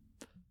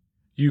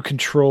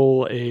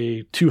control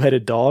a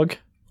two-headed dog.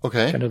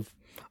 Okay. Kind of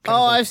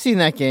I've seen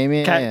that game.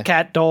 Yeah,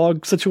 cat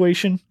dog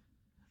situation.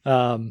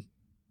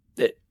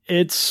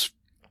 It's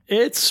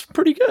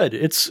pretty good.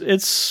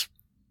 It's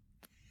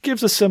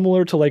gives a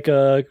similar to like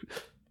a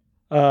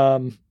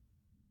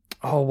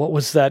what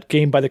was that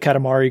game by the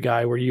Katamari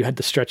guy where you had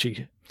the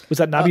stretchy? Was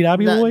that Nabi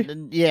Nabi Boy?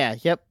 Yeah.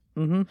 Yep.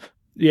 Mm-hmm.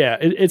 Yeah,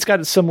 it's got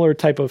a similar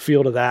type of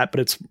feel to that,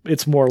 but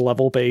it's more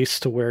level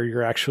based to where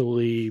you're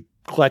actually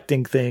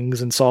collecting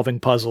things and solving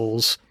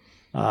puzzles.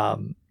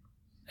 And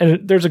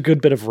there's a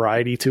good bit of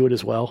variety to it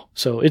as well.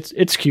 So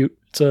it's cute.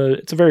 It's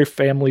a very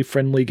family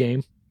friendly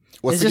game.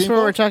 Is this where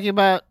we're talking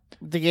about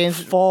the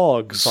games?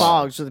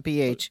 Phogs with a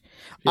PH.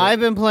 Yeah. I've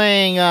been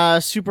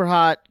playing Super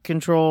Hot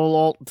Control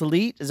Alt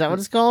Delete. Is that what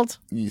it's called?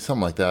 Yeah,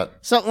 something like that.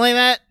 Something like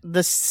that.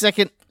 The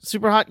second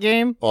Super Hot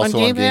game Also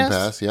on Game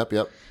Pass. Yep.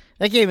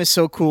 That game is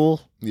so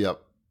cool.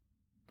 Yep.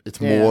 It's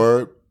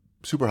more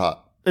Super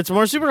Hot. It's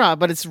more Super Hot,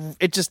 but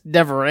it just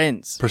never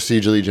ends.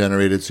 Procedurally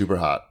generated Super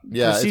Hot.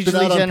 Yeah, it's been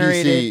out on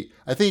PC.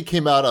 I think it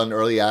came out on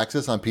early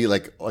access on P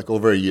like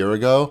over a year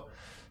ago.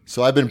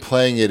 So I've been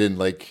playing it in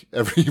like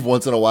every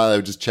once in a while. I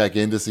would just check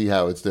in to see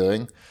how it's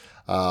doing.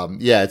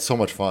 Yeah, it's so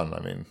much fun. I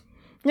mean,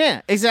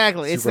 yeah,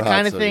 exactly. It's the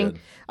kind of thing good.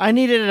 I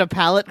needed a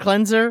palate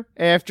cleanser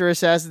after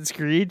Assassin's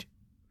Creed,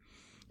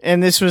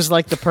 and this was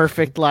like the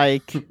perfect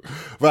like.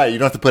 Right, you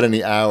don't have to put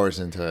any hours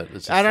into it.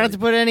 It's just I don't have to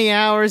put any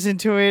hours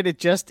into it. It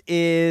just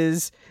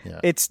is.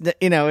 Yeah. It's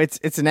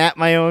it's an at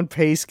my own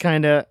pace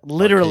kind of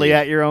literally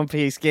at your own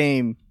pace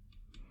game.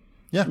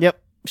 Yeah.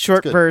 Yep.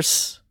 Short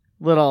bursts,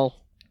 little.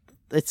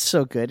 It's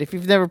so good. If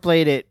you've never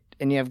played it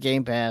and you have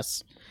Game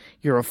Pass,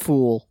 you're a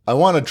fool. I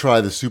want to try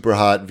the Super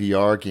Hot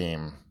VR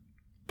game,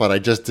 but I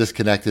just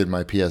disconnected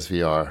my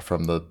PSVR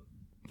from the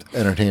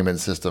entertainment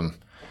system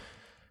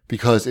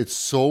because it's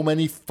so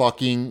many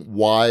fucking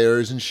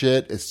wires and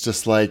shit. It's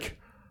just like,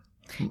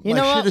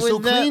 my shit is so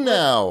clean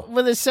now.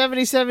 With a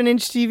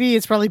 77-inch TV,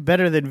 it's probably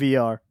better than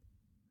VR.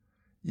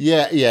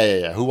 Yeah.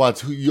 You want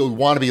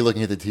to be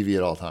looking at the TV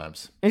at all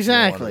times.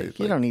 Exactly.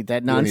 You don't need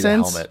that nonsense. You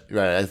don't need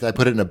a helmet. Right. I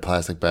put it in a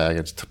plastic bag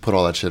and just put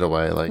all that shit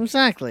away. Like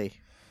exactly.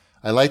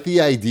 I like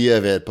the idea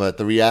of it, but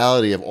the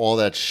reality of all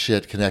that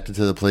shit connected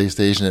to the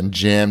PlayStation and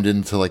jammed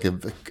into like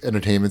an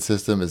entertainment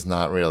system is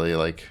not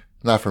really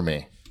not for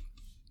me.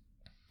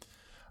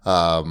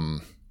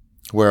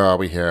 Where are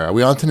we here? Are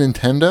we on to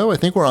Nintendo? I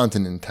think we're on to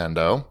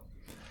Nintendo.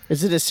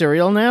 Is it a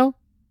cereal now?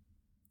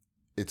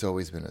 It's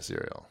always been a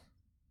cereal.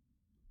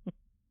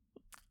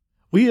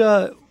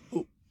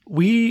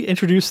 We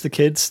introduced the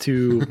kids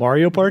to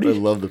Mario Party. I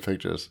love the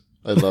pictures.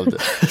 I loved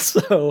it.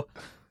 So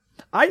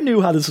I knew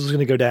how this was going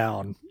to go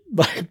down,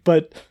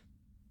 but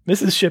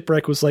Mrs.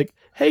 Shipwreck was like,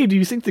 "Hey, do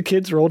you think the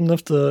kids are old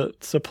enough to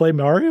play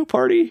Mario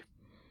Party?"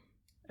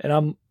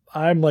 And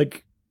I'm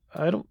like,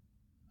 I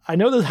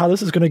know how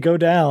this is going to go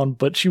down,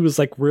 but she was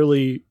like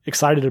really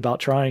excited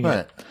about trying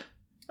it.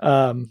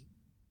 And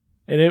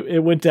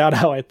it went down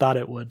how I thought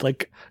it would.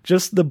 Like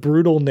just the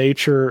brutal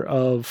nature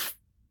of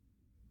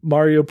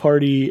Mario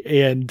Party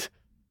and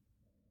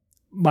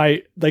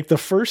the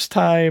first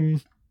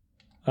time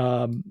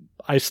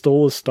I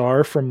stole a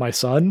star from my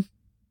son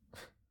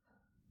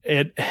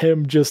and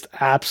him just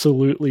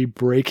absolutely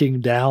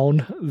breaking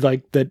down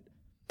like that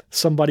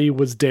somebody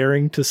was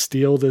daring to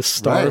steal this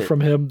star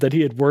from him that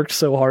he had worked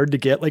so hard to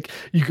get. Like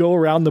you go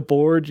around the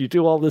board, you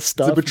do all this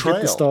stuff, it's a betrayal.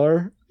 You get the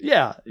star.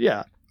 Yeah.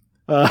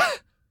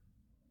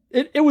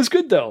 It was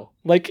good though.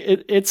 Like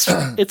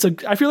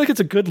I feel like it's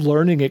a good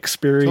learning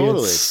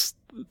experience. Totally.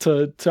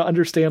 To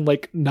understand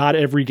like not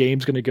every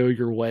game's going to go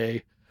your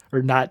way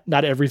or not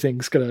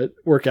everything's going to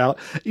work out,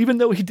 even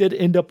though he did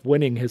end up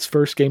winning his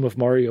first game of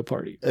Mario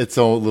Party. It's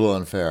a little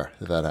unfair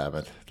that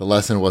happened. The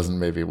lesson wasn't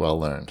maybe well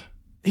learned.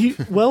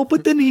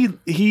 But then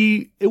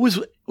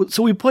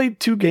so we played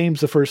 2 games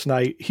the first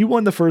night. He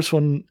won the first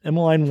one.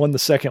 Emmeline won the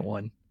second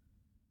one.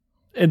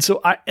 And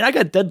so I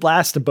got dead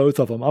last in both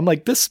of them. I'm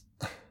like, this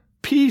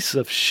piece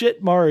of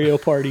shit Mario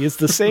Party is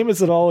the same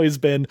as it always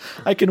been.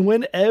 I can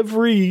win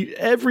every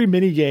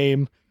mini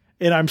game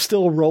and I'm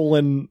still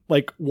rolling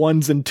like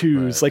 1s and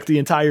 2s like the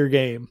entire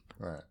game.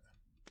 Right.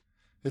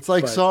 It's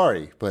like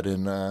Sorry, but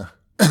in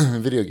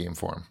video game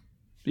form.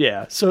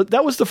 Yeah. So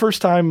that was the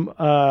first time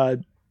I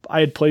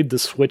had played the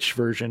Switch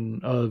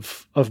version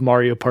of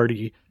Mario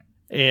Party,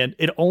 and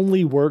it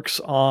only works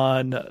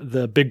on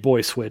the big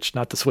boy Switch,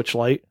 not the Switch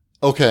Lite.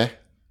 Okay.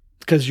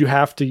 Because you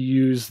have to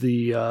use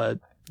the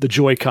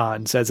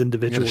Joy-Cons as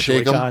individual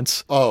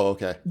Joy-Cons. Oh,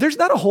 okay. There's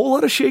not a whole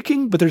lot of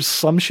shaking, but there's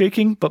some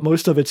shaking, but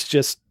most of it's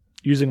just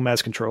using them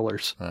as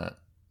controllers. All right.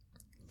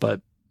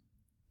 But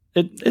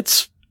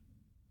it's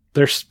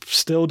they're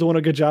still doing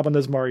a good job on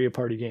those Mario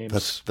Party games.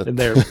 That's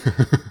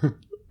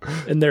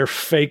and their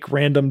fake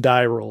random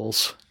die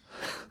rolls.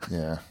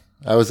 Yeah.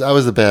 I was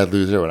a bad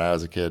loser when I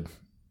was a kid.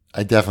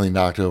 I definitely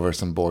knocked over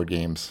some board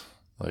games,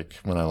 like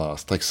when I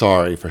lost. Like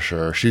Sorry for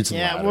sure. Shoots and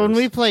Yeah, Ladders. when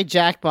we play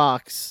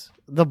Jackbox,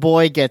 the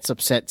boy gets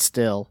upset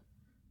still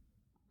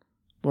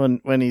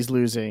when he's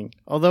losing.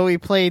 Although we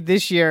played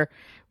this year,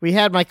 we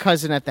had my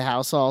cousin at the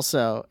house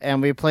also,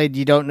 and we played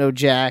You Don't Know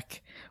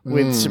Jack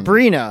with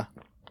Sabrina,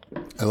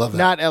 I love that.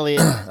 not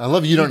Elliot. I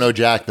love You Don't Know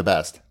Jack the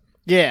best.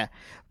 Yeah,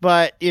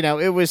 but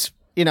it was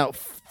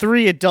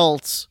 3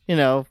 adults,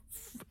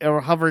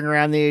 hovering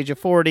around the age of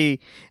 40,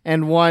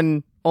 and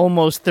one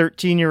almost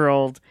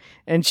 13-year-old,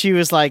 and she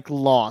was like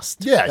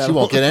lost. Yeah, she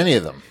won't get any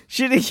of them.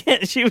 She didn't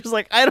get. She was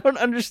like, I don't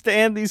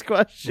understand these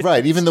questions.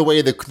 Right. Even the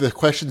way the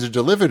questions are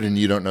delivered in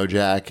You Don't Know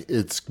Jack,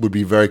 would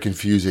be very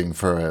confusing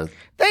for a.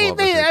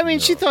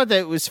 She thought that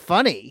it was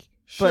funny.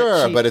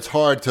 Sure, but it's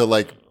hard to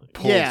like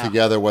pull Yeah.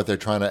 together what they're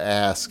trying to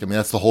ask. I mean,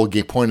 that's the whole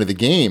point of the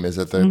game is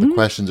that the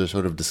questions are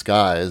sort of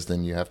disguised,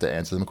 and you have to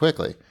answer them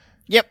quickly.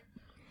 Yep.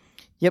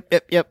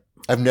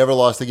 I've never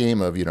lost a game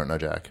of You Don't Know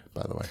Jack,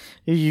 by the way.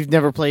 You've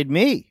never played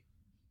me.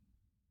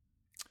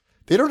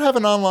 They don't have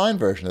an online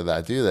version of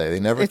that, do they? They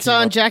never. It's came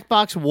on up-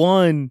 Jackbox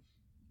 1.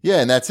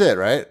 Yeah, and that's it,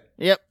 right?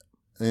 Yep.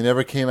 They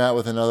never came out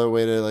with another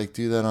way to like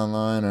do that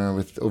online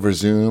or over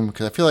Zoom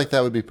because I feel like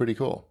that would be pretty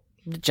cool.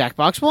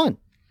 Jackbox 1.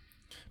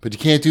 But you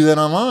can't do that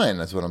online.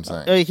 That's what I'm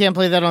saying. Oh, you can't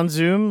play that on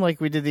Zoom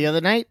like we did the other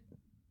night?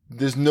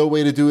 There's no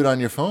way to do it on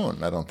your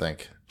phone. I don't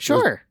think.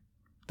 Sure.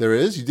 There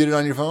is. You did it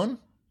on your phone.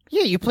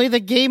 Yeah, you play the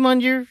game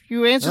on you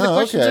answer the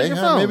questions on your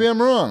phone. Maybe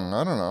I'm wrong.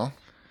 I don't know.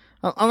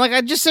 I'm like,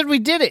 I just said we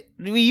did it.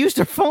 We used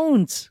our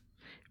phones.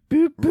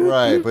 Boop, boop,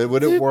 Right, boop, but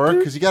would it boop, work? boop.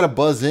 Because you got to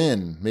buzz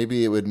in.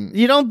 Maybe it wouldn't.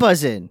 You don't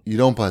buzz in. You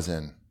don't buzz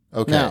in.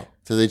 Okay. No.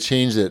 So they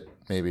changed it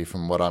maybe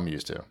from what I'm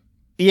used to.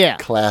 Yeah.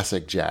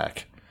 Classic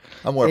Jack.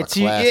 I'm more of a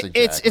classic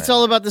Jack. It's man.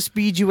 all about the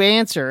speed you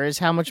answer is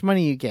how much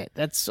money you get.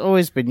 That's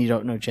always been You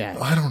Don't Know Jack.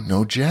 I don't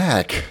know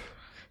Jack.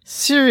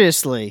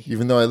 Seriously.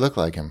 Even though I look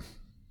like him.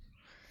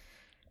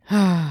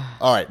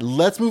 All right,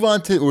 let's move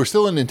on to. We're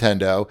still in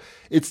Nintendo.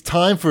 It's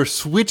time for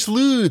Switch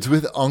Ludes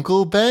with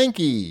Uncle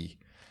Banky.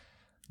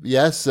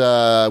 Yes,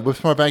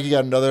 Whipsmart Banky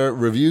got another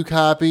review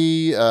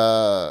copy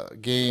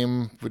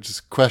game, which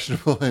is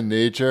questionable in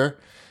nature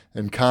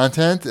and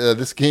content.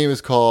 This game is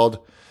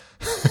called.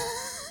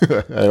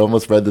 I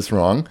almost read this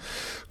wrong.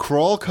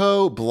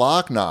 Crawlco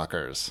Block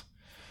Knockers.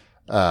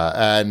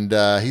 And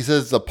he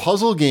says it's a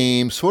puzzle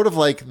game, sort of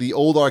like the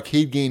old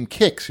arcade game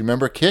Kicks.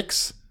 Remember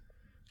Kicks?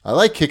 I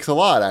like Kicks a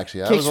lot,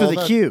 actually. Kicks with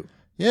a Q.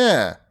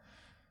 Yeah.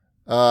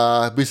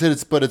 We said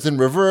it's in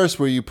reverse,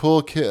 where you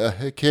pull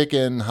kick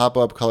and hop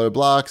up color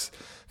blocks,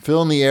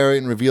 fill in the area,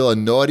 and reveal a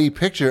naughty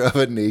picture of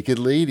a naked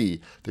lady.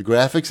 The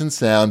graphics and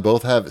sound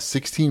both have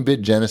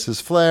 16-bit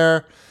Genesis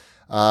flair.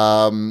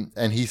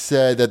 And he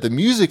said that the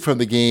music from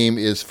the game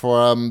is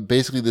from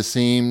basically the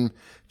same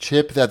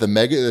chip that the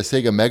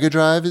Sega Mega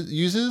Drive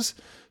uses.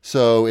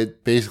 So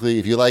it basically,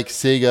 if you like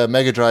Sega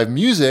Mega Drive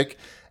music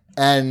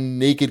and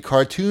naked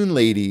cartoon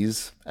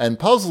ladies and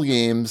puzzle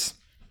games,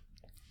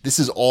 this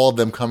is all of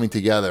them coming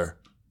together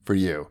for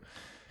you.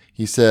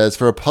 He says,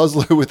 for a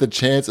puzzler with a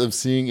chance of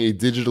seeing a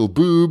digital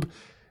boob,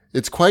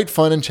 it's quite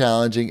fun and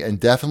challenging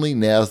and definitely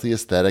nails the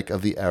aesthetic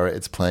of the era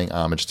it's playing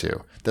homage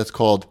to. That's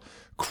called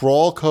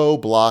Crawlco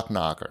Block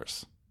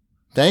Knockers.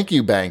 Thank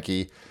you,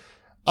 Banky.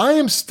 I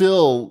am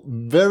still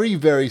very,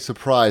 very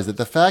surprised at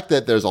the fact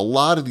that there's a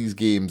lot of these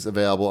games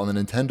available on the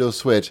Nintendo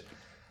Switch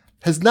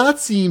has not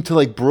seemed to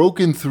like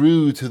broken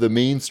through to the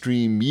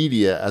mainstream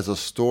media as a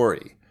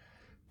story.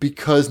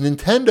 Because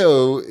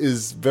Nintendo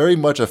is very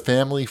much a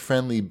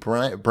family-friendly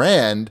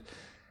brand,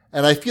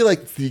 and I feel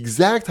like it's the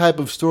exact type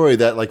of story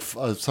that like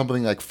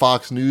something like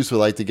Fox News would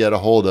like to get a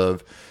hold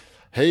of.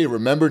 Hey,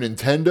 remember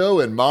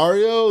Nintendo and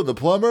Mario the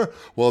plumber?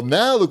 Well,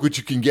 now look what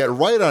you can get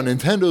right on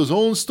Nintendo's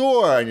own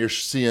store, and you're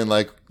seeing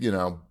like,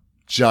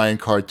 giant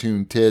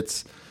cartoon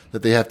tits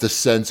that they have to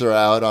censor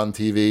out on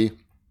TV.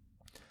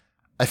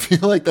 I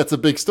feel like that's a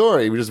big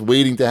story. We're just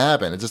waiting to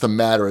happen. It's just a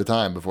matter of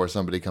time before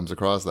somebody comes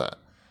across that.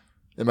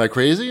 Am I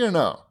crazy or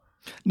no?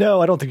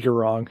 No, I don't think you're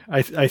wrong.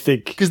 I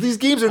think Because these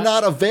games are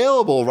not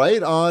available,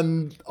 right,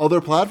 on other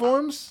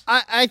platforms?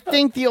 I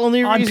think the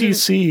only on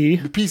reason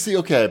PC. The PC,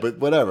 okay, but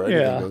whatever. Yeah.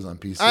 Anything goes on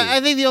PC. I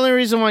think the only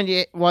reason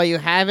why you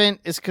haven't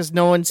is because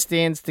no one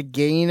stands to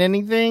gain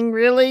anything,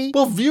 really.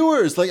 Well,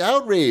 viewers, like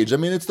outrage. I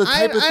mean, it's the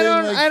type of thing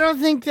like I don't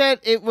think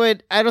that it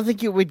would. I don't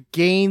think it would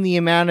gain the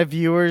amount of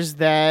viewers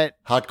that.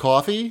 hot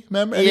coffee.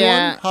 Remember anyone?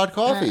 Yeah. Hot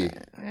coffee.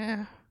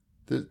 Yeah.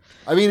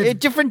 I mean, A it's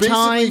different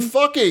basically time.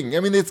 fucking. I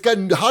mean, it's got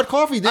hot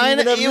coffee. Didn't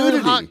even have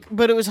nudity.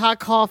 But it was hot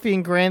coffee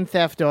and Grand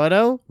Theft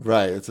Auto.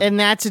 Right. It's And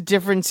that's a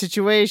different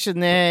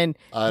situation than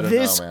I don't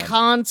this know, man.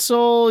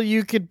 console.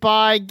 You could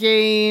buy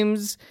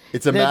games.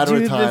 It's a that matter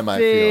do of time, the I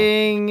feel.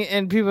 thing,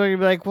 and people are gonna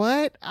be like,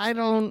 "What? I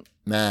don't."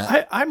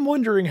 Nah. I'm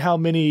wondering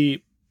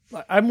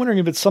I'm wondering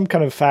if it's some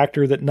kind of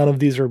factor that none of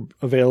these are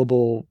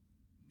available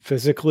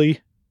physically.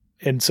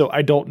 And so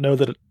I don't know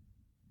that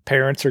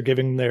parents are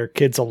giving their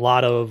kids a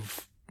lot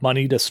of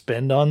money to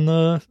spend on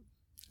the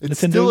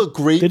It's Nintendo still a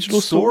great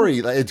digital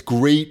story. Like, it's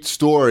great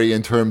story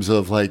in terms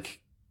of like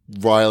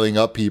riling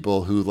up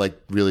people who like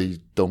really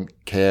don't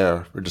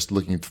care or just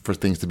looking for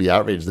things to be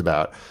outraged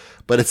about.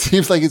 But it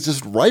seems like it's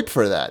just ripe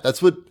for that.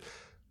 That's what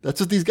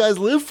these guys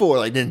live for.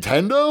 Like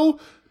Nintendo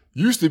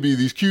used to be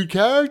these cute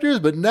characters,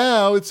 but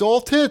now it's all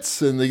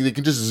tits, and they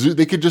can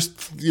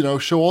just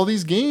show all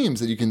these games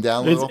that you can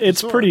download.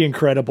 It's pretty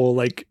incredible.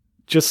 Like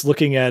just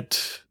looking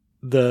at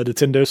the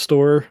Nintendo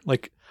store,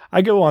 like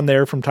I go on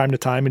there from time to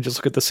time and just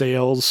look at the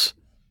sales,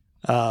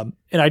 and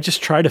I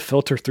just try to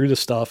filter through the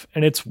stuff,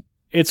 and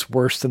it's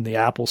worse than the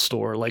Apple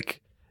store. Like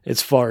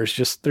as far as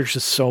just there's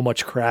just so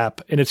much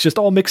crap, and it's just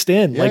all mixed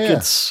in. Yeah,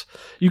 yeah.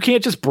 You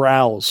can't just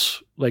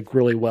browse like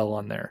really well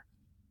on there.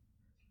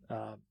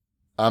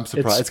 I'm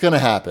surprised. It's going to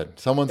happen.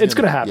 It's going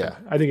to happen. Yeah,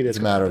 I think it is. It's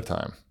a matter of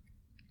time.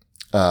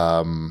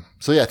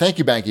 So yeah, thank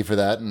you, Banky, for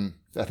that. And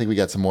I think we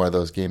got some more of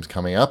those games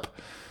coming up.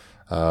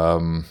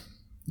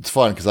 It's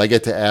fun because I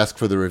get to ask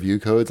for the review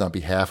codes on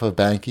behalf of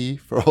Banky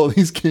for all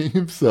these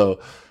games. So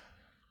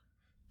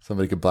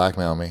somebody could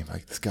blackmail me.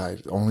 Like, this guy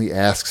only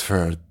asks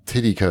for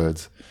titty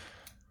codes.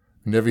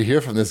 Never hear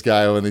from this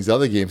guy when these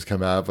other games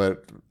come out,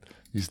 but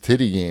these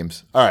titty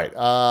games. All right.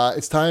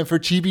 It's time for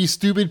Chibi's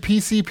Stupid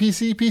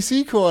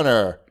PC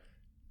Corner.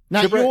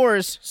 Not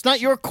yours. It's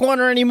not your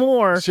corner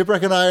anymore.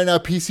 Shipwreck and I are now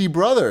PC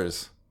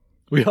brothers.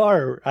 We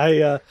are.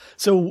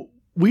 So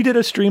we did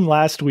a stream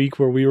last week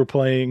where we were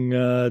playing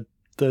the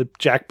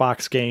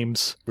Jackbox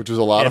games, which was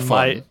a lot of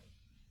fun.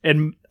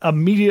 And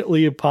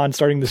immediately upon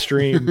starting the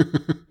stream,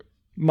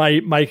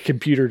 my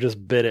computer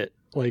just bit it.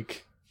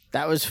 Like,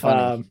 that was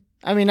funny.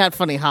 I mean, not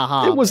funny,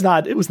 haha. It was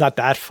not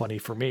that funny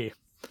for me.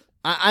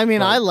 I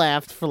mean, I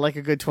laughed for like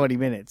a good 20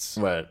 minutes.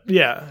 Right.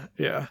 Yeah.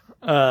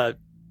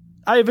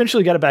 I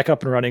eventually got it back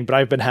up and running, but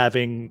I've been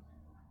having,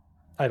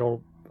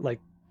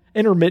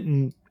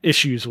 intermittent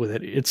issues with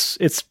it.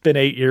 It's been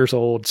 8 years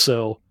old,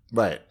 so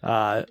right.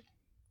 I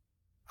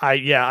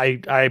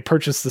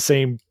purchased the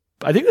same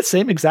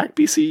exact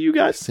PC you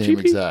got. Same GP?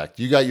 exact.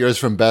 You got yours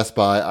from Best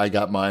Buy. I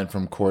got mine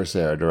from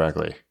Corsair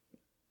directly.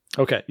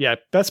 Okay, yeah.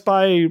 Best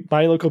Buy,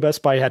 my local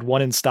Best Buy had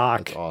one in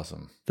stock. That's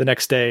awesome. The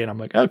next day, and I'm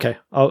like, okay,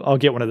 I'll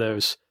get one of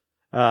those.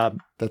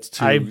 That's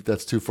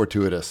too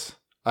fortuitous.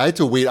 I had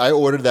to wait. I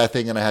ordered that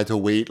thing and I had to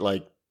wait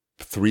like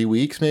 3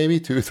 weeks, maybe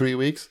 2 or 3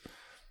 weeks.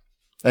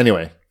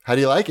 Anyway, how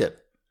do you like it?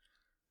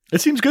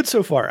 It seems good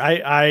so far.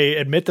 I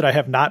admit that I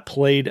have not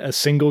played a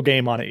single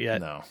game on it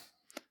yet. No,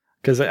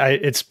 because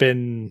it's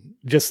been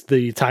just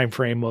the time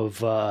frame of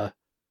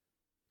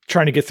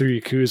trying to get through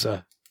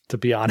Yakuza. To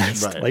be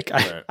honest,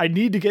 right. I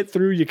need to get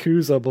through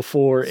Yakuza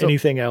before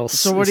anything else.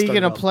 So what are you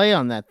going to play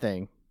on that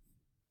thing?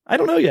 I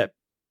don't know yet.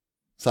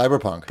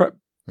 Cyberpunk,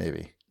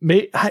 maybe.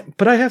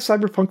 But I have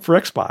Cyberpunk for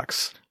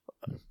Xbox.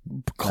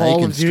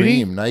 Call of Duty?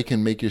 Stream. Now you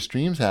can make your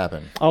streams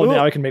happen. Oh,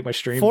 now I can make my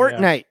stream.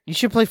 Fortnite. Yeah. You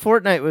should play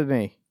Fortnite with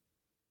me.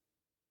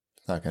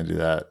 Not going to do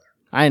that.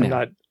 I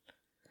know.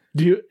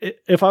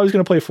 If I was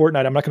going to play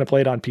Fortnite, I'm not going to play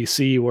it on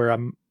PC where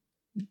I'm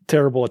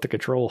terrible at the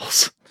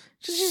controls.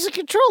 Just use a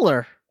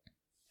controller.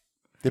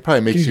 They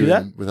probably mix you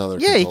in with other.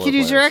 Yeah, you could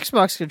use your players.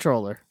 Xbox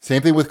controller.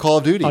 Same thing with Call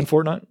of Duty on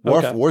Fortnite.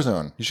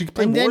 Warzone. You should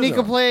play. And then Warzone. you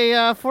can play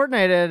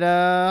Fortnite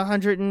at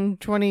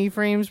 120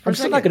 frames per second. I'm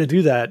still not going to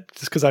do that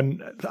just because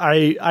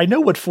I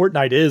know what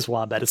Fortnite is,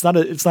 Wombat. It's not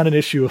an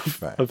issue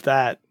of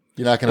that.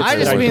 You're not going to. I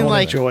just mean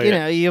like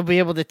it. You'll be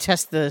able to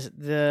test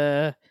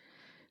the.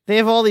 They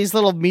have all these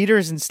little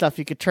meters and stuff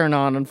you could turn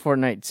on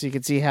Fortnite, so you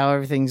can see how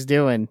everything's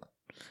doing.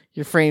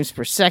 Your frames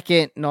per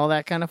second and all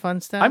that kind of fun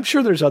stuff. I'm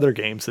sure there's other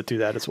games that do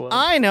that as well.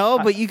 I know,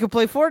 but you could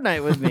play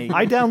Fortnite with me.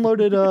 I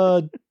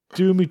downloaded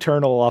Doom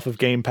Eternal off of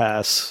Game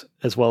Pass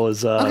as well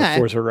as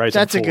Forza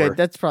Horizon 4.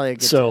 That's probably a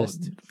good so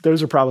test.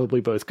 Those are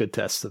probably both good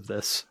tests of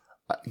this.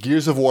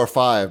 Gears of War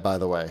 5, by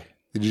the way.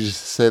 Did you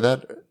just say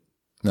that?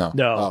 No.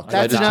 No.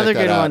 That's another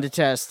good one to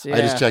test. Yeah.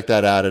 I just checked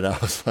that out and I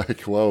was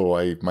like, whoa,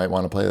 I might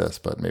want to play this,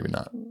 but maybe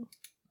not.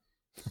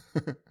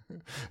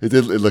 It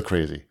looked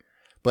crazy.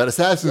 But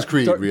Assassin's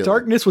Creed, really.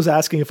 Darkness was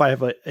asking if I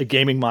have a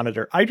gaming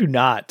monitor. I do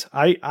not.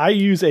 I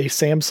use a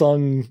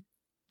Samsung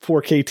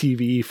 4K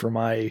TV for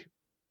my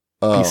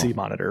PC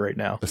monitor right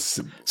now. Does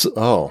it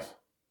have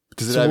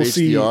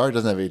HDR? It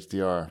doesn't have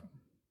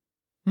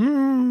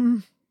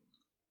HDR.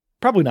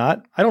 Probably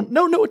not. I don't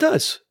know. No, it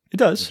does. It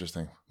does.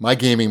 Interesting. My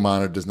gaming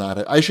monitor does not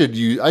have, I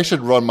should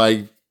run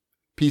my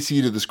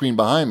PC to the screen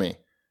behind me.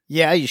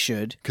 Yeah, you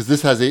should. Because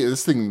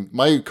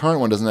my current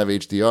one doesn't have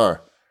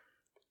HDR.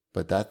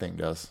 But that thing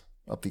does.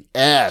 Up the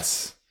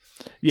ass.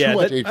 Yeah, too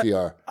much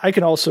HDR. I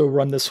can also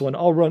run this one.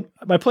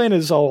 My plan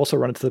is I'll also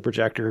run it to the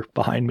projector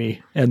behind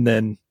me, and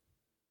then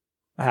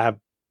I have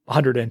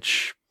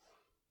 100-inch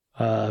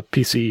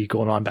PC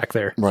going on back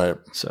there. Right.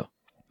 So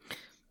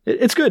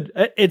it's good.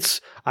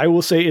 I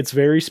will say it's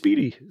very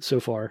speedy so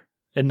far,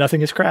 and nothing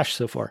has crashed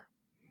so far.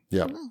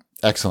 Yeah,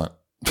 excellent.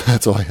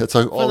 That's all.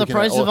 For the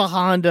price of a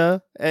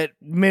Honda, at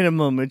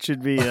minimum, it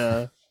should be.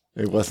 It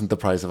wasn't the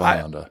price of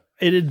a Honda.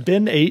 It had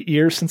been 8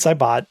 years since I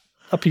bought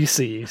a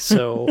PC,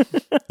 so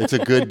It's a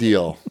good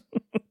deal.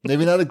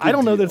 Maybe not a good I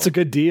don't know deal, that it's a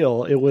good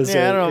deal. It was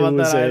Yeah, I don't know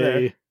about that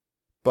either.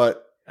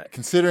 but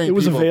considering It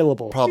was people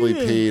available. probably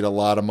paid a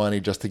lot of money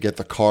just to get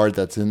the card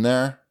that's in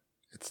there,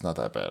 it's not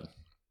that bad.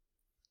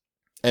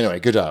 Anyway,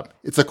 good job.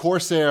 It's a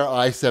Corsair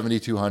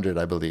i7200,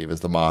 I believe, is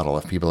the model,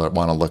 if people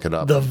want to look it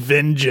up. The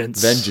Vengeance.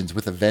 Vengeance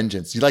with a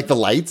vengeance. You like the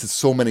lights? It's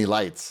so many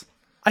lights.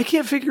 I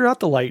can't figure out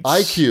the lights.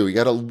 IQ, you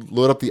got to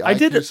load up the I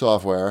IQ did-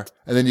 software,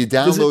 and then you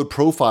download other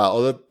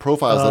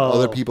profiles that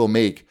other Oh. people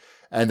make,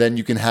 and then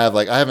you can have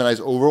I have a nice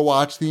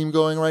Overwatch theme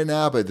going right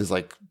now, but there's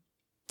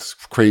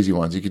crazy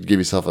ones. You could give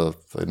yourself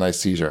a nice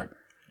seizure.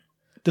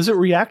 Does it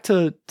react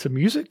to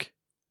music?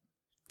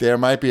 There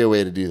might be a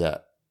way to do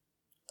that.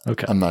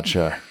 Okay. I'm not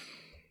sure.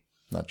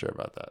 Not sure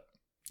about that.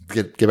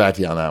 Get back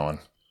to you on that one.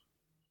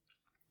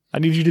 I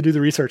need you to do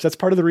the research. That's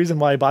part of the reason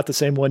why I bought the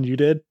same one you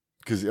did.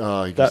 Because you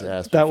just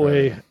asked me That for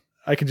way it.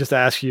 I can just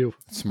ask you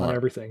Smart. on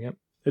everything. Yep.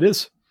 It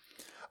is.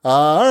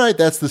 All right,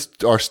 that's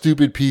our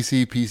stupid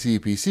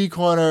PC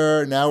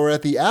corner. Now we're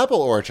at the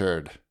Apple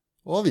Orchard.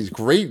 All these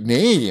great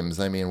names.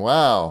 I mean,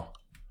 wow.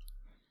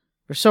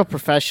 We're so Who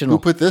professional.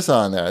 put this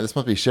on there? This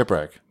must be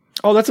Shipwreck.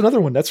 Oh, that's another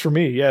one. That's for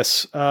me.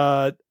 Yes.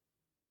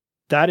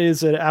 That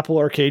is an Apple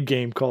Arcade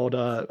game called,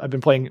 I've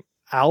been playing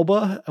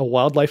Alba, a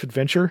wildlife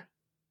adventure.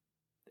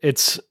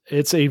 It's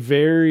a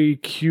very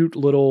cute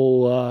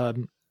little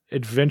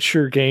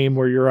adventure game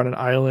where you're on an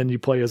island. You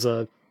play as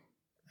I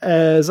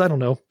don't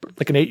know,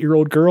 like an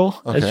 8-year-old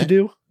girl, as Okay. you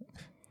do.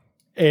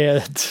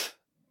 And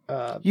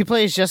You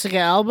play as Jessica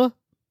Alba?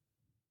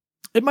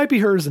 it might be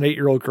her as an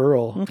 8-year-old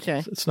girl. Okay.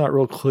 It's not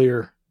real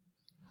clear.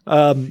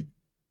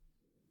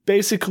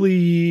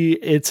 Basically,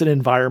 it's an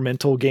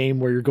environmental game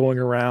where you're going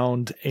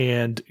around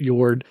and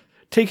you're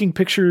taking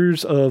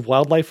pictures of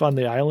wildlife on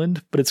the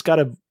island, but it's got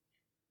a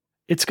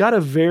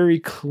very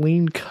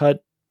clean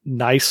cut,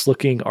 nice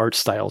looking art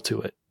style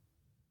to it.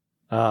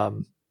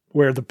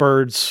 Where the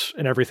birds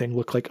and everything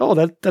look like, oh,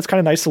 that's kind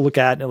of nice to look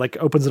at. And it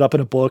opens it up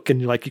in a book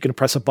and you can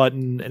press a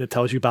button and it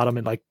tells you about them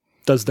and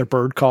does their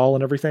bird call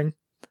and everything.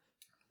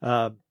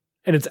 And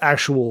it's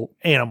actual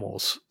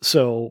animals.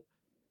 So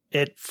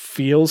it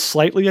feels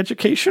slightly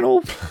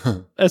educational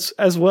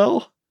as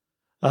well.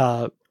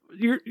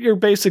 You're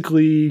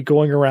basically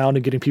going around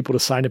and getting people to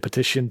sign a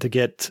petition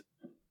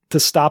to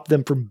stop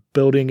them from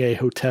building a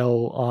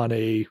hotel on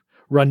a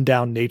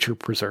rundown nature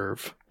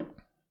preserve.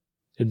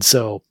 And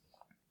so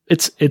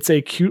it's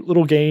a cute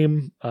little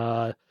game.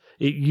 It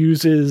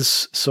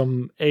uses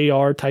some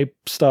AR type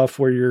stuff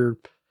where you're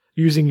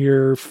using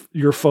your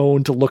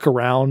phone to look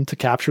around to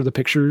capture the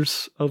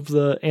pictures of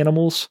the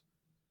animals.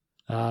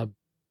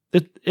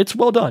 It's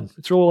well done.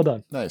 It's real well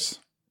done. Nice.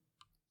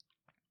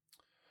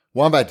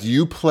 Wombat, do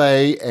you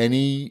play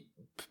any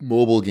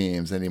mobile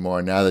games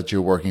anymore now that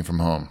you're working from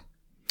home?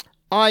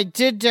 I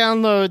did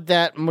download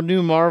that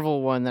new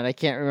Marvel one that I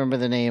can't remember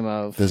the name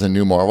of. There's a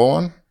new Marvel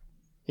one?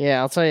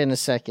 Yeah, I'll tell you in a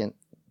second.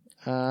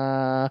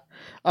 The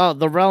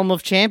Realm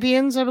of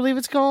Champions, I believe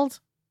it's called.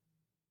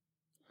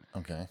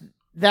 Okay.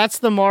 That's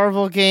the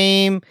Marvel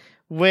game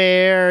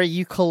where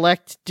you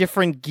collect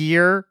different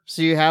gear.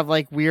 So you have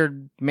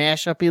weird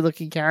mashup-y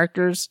looking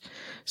characters.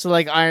 So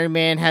Iron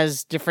Man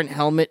has different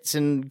helmets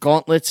and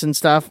gauntlets and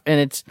stuff.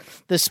 And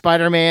the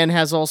Spider-Man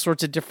has all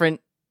sorts of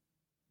different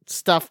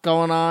stuff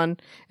going on.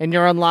 And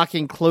you're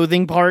unlocking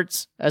clothing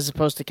parts as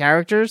opposed to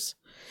characters.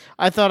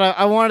 I thought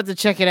I wanted to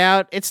check it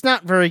out. It's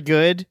not very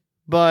good,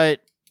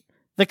 but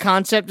the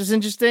concept is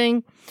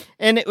interesting.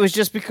 And it was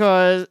just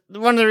because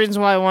one of the reasons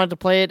why I wanted to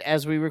play it,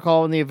 as we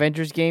recall when the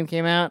Avengers game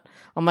came out,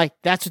 I'm like,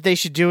 that's what they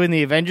should do in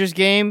the Avengers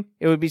game.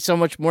 It would be so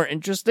much more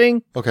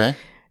interesting. Okay.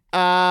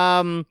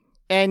 And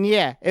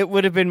yeah, it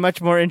would have been much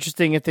more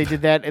interesting if they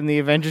did that in the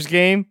Avengers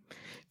game,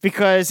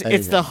 because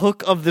it's the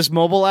hook of this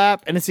mobile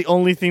app, and it's the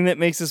only thing that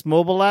makes this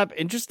mobile app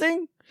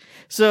interesting.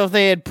 So if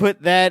they had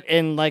put that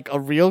in a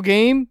real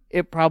game,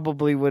 it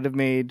probably would have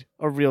made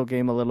a real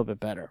game a little bit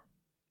better.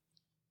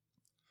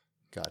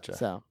 Gotcha.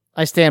 So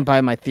I stand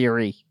by my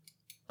theory.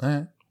 All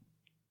right.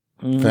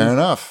 Fair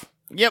enough.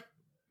 Yep.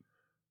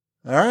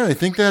 All right. I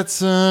think that's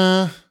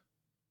about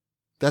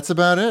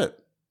it.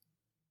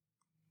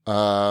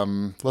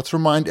 Let's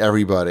remind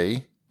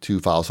everybody to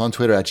follow us on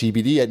Twitter at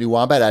GBD, at New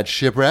Wombat, at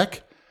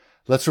Shipwreck.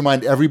 Let's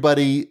remind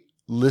everybody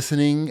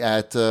listening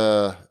at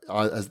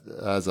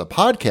as a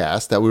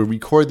podcast that we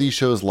record these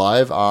shows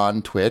live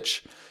on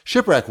Twitch.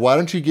 Shipwreck, why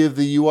don't you give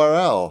the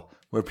URL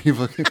where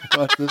people can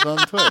watch this on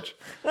Twitch?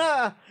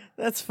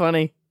 That's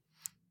funny.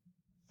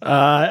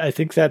 I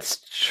think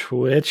that's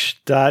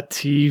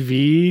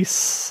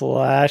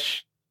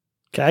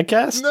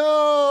twitch.tv/Cadcast.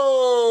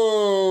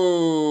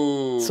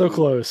 No! So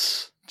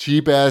close.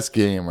 Cheap ass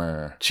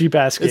gamer. Cheap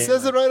ass game. It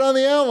says it right on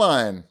the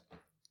outline.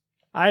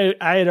 I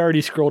had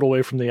already scrolled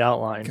away from the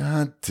outline.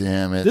 God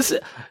damn it. This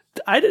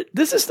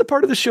is the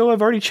part of the show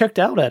I've already checked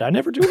out at. I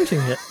never do anything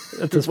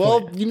at this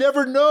Well, point. you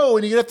never know,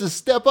 and you have to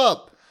step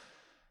up.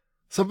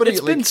 Somebody,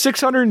 It's been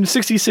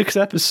 666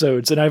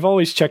 episodes, and I've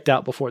always checked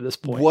out before this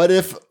point. what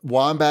if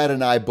Wombat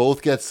and I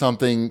both get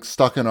something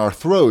stuck in our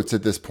throats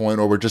at this point,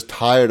 or we're just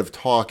tired of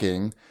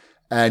talking,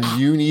 and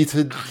you need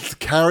to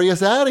carry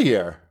us out of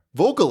here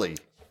vocally.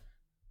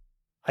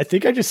 I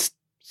think I just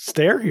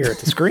stare here at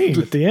the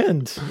screen at the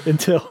end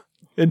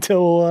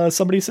until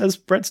somebody says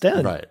Brett's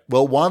dead. Right.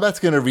 Well, Wombat's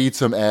going to read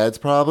some ads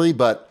probably,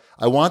 but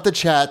I want the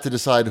chat to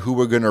decide who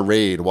we're going to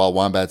raid while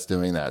Wombat's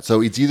doing that.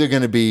 So it's either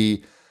going to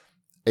be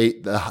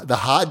the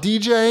hot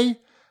DJ,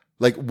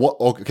 like what?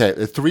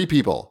 Okay, 3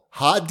 people: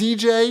 hot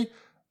DJ,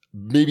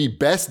 maybe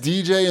best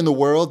DJ in the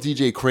world,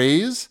 DJ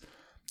Craze,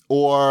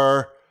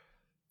 or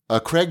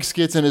Craig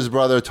Skitz and his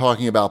brother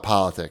talking about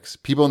politics.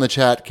 People in the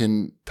chat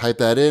can type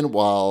that in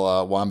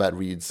while Wombat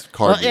reads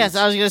card reads. Yes,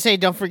 I was going to say,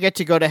 don't forget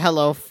to go to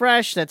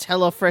HelloFresh. That's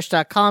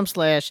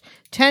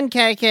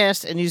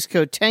HelloFresh.com/10CADcast and use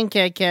code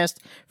 10CADcast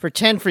for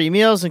 10 free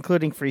meals,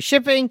 including free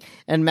shipping.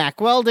 And Mack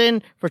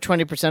Weldon for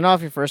 20%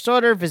 off your first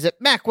order. Visit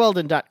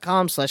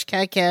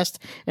MackWeldon.com/CADcast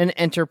and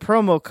enter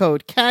promo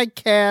code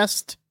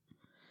CADcast.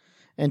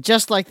 And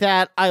just like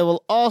that, I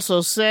will also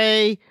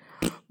say,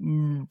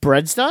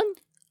 bread's done?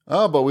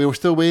 Oh, but we were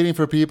still waiting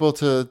for people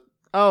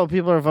Oh,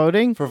 people are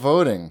voting? for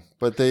voting,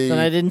 but they. Then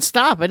I didn't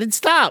stop. Well,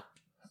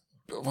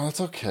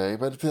 it's okay,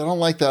 but if they don't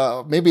like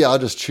that, maybe I'll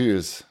just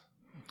choose.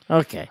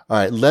 Okay. All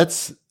right,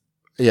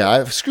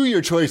 screw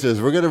your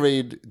choices. We're gonna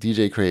raid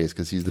DJ Craze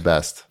because he's the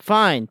best.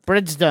 Fine.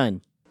 Bread's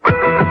done.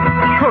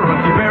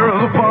 Currency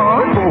barrels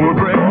fun for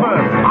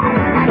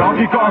breakfast.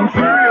 Donkey Kong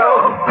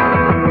cereal.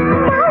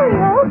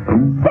 Mario,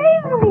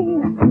 save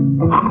me!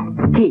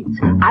 Kids,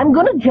 I'm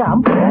gonna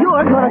jump,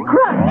 you're gonna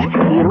crunch.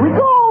 Here we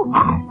go.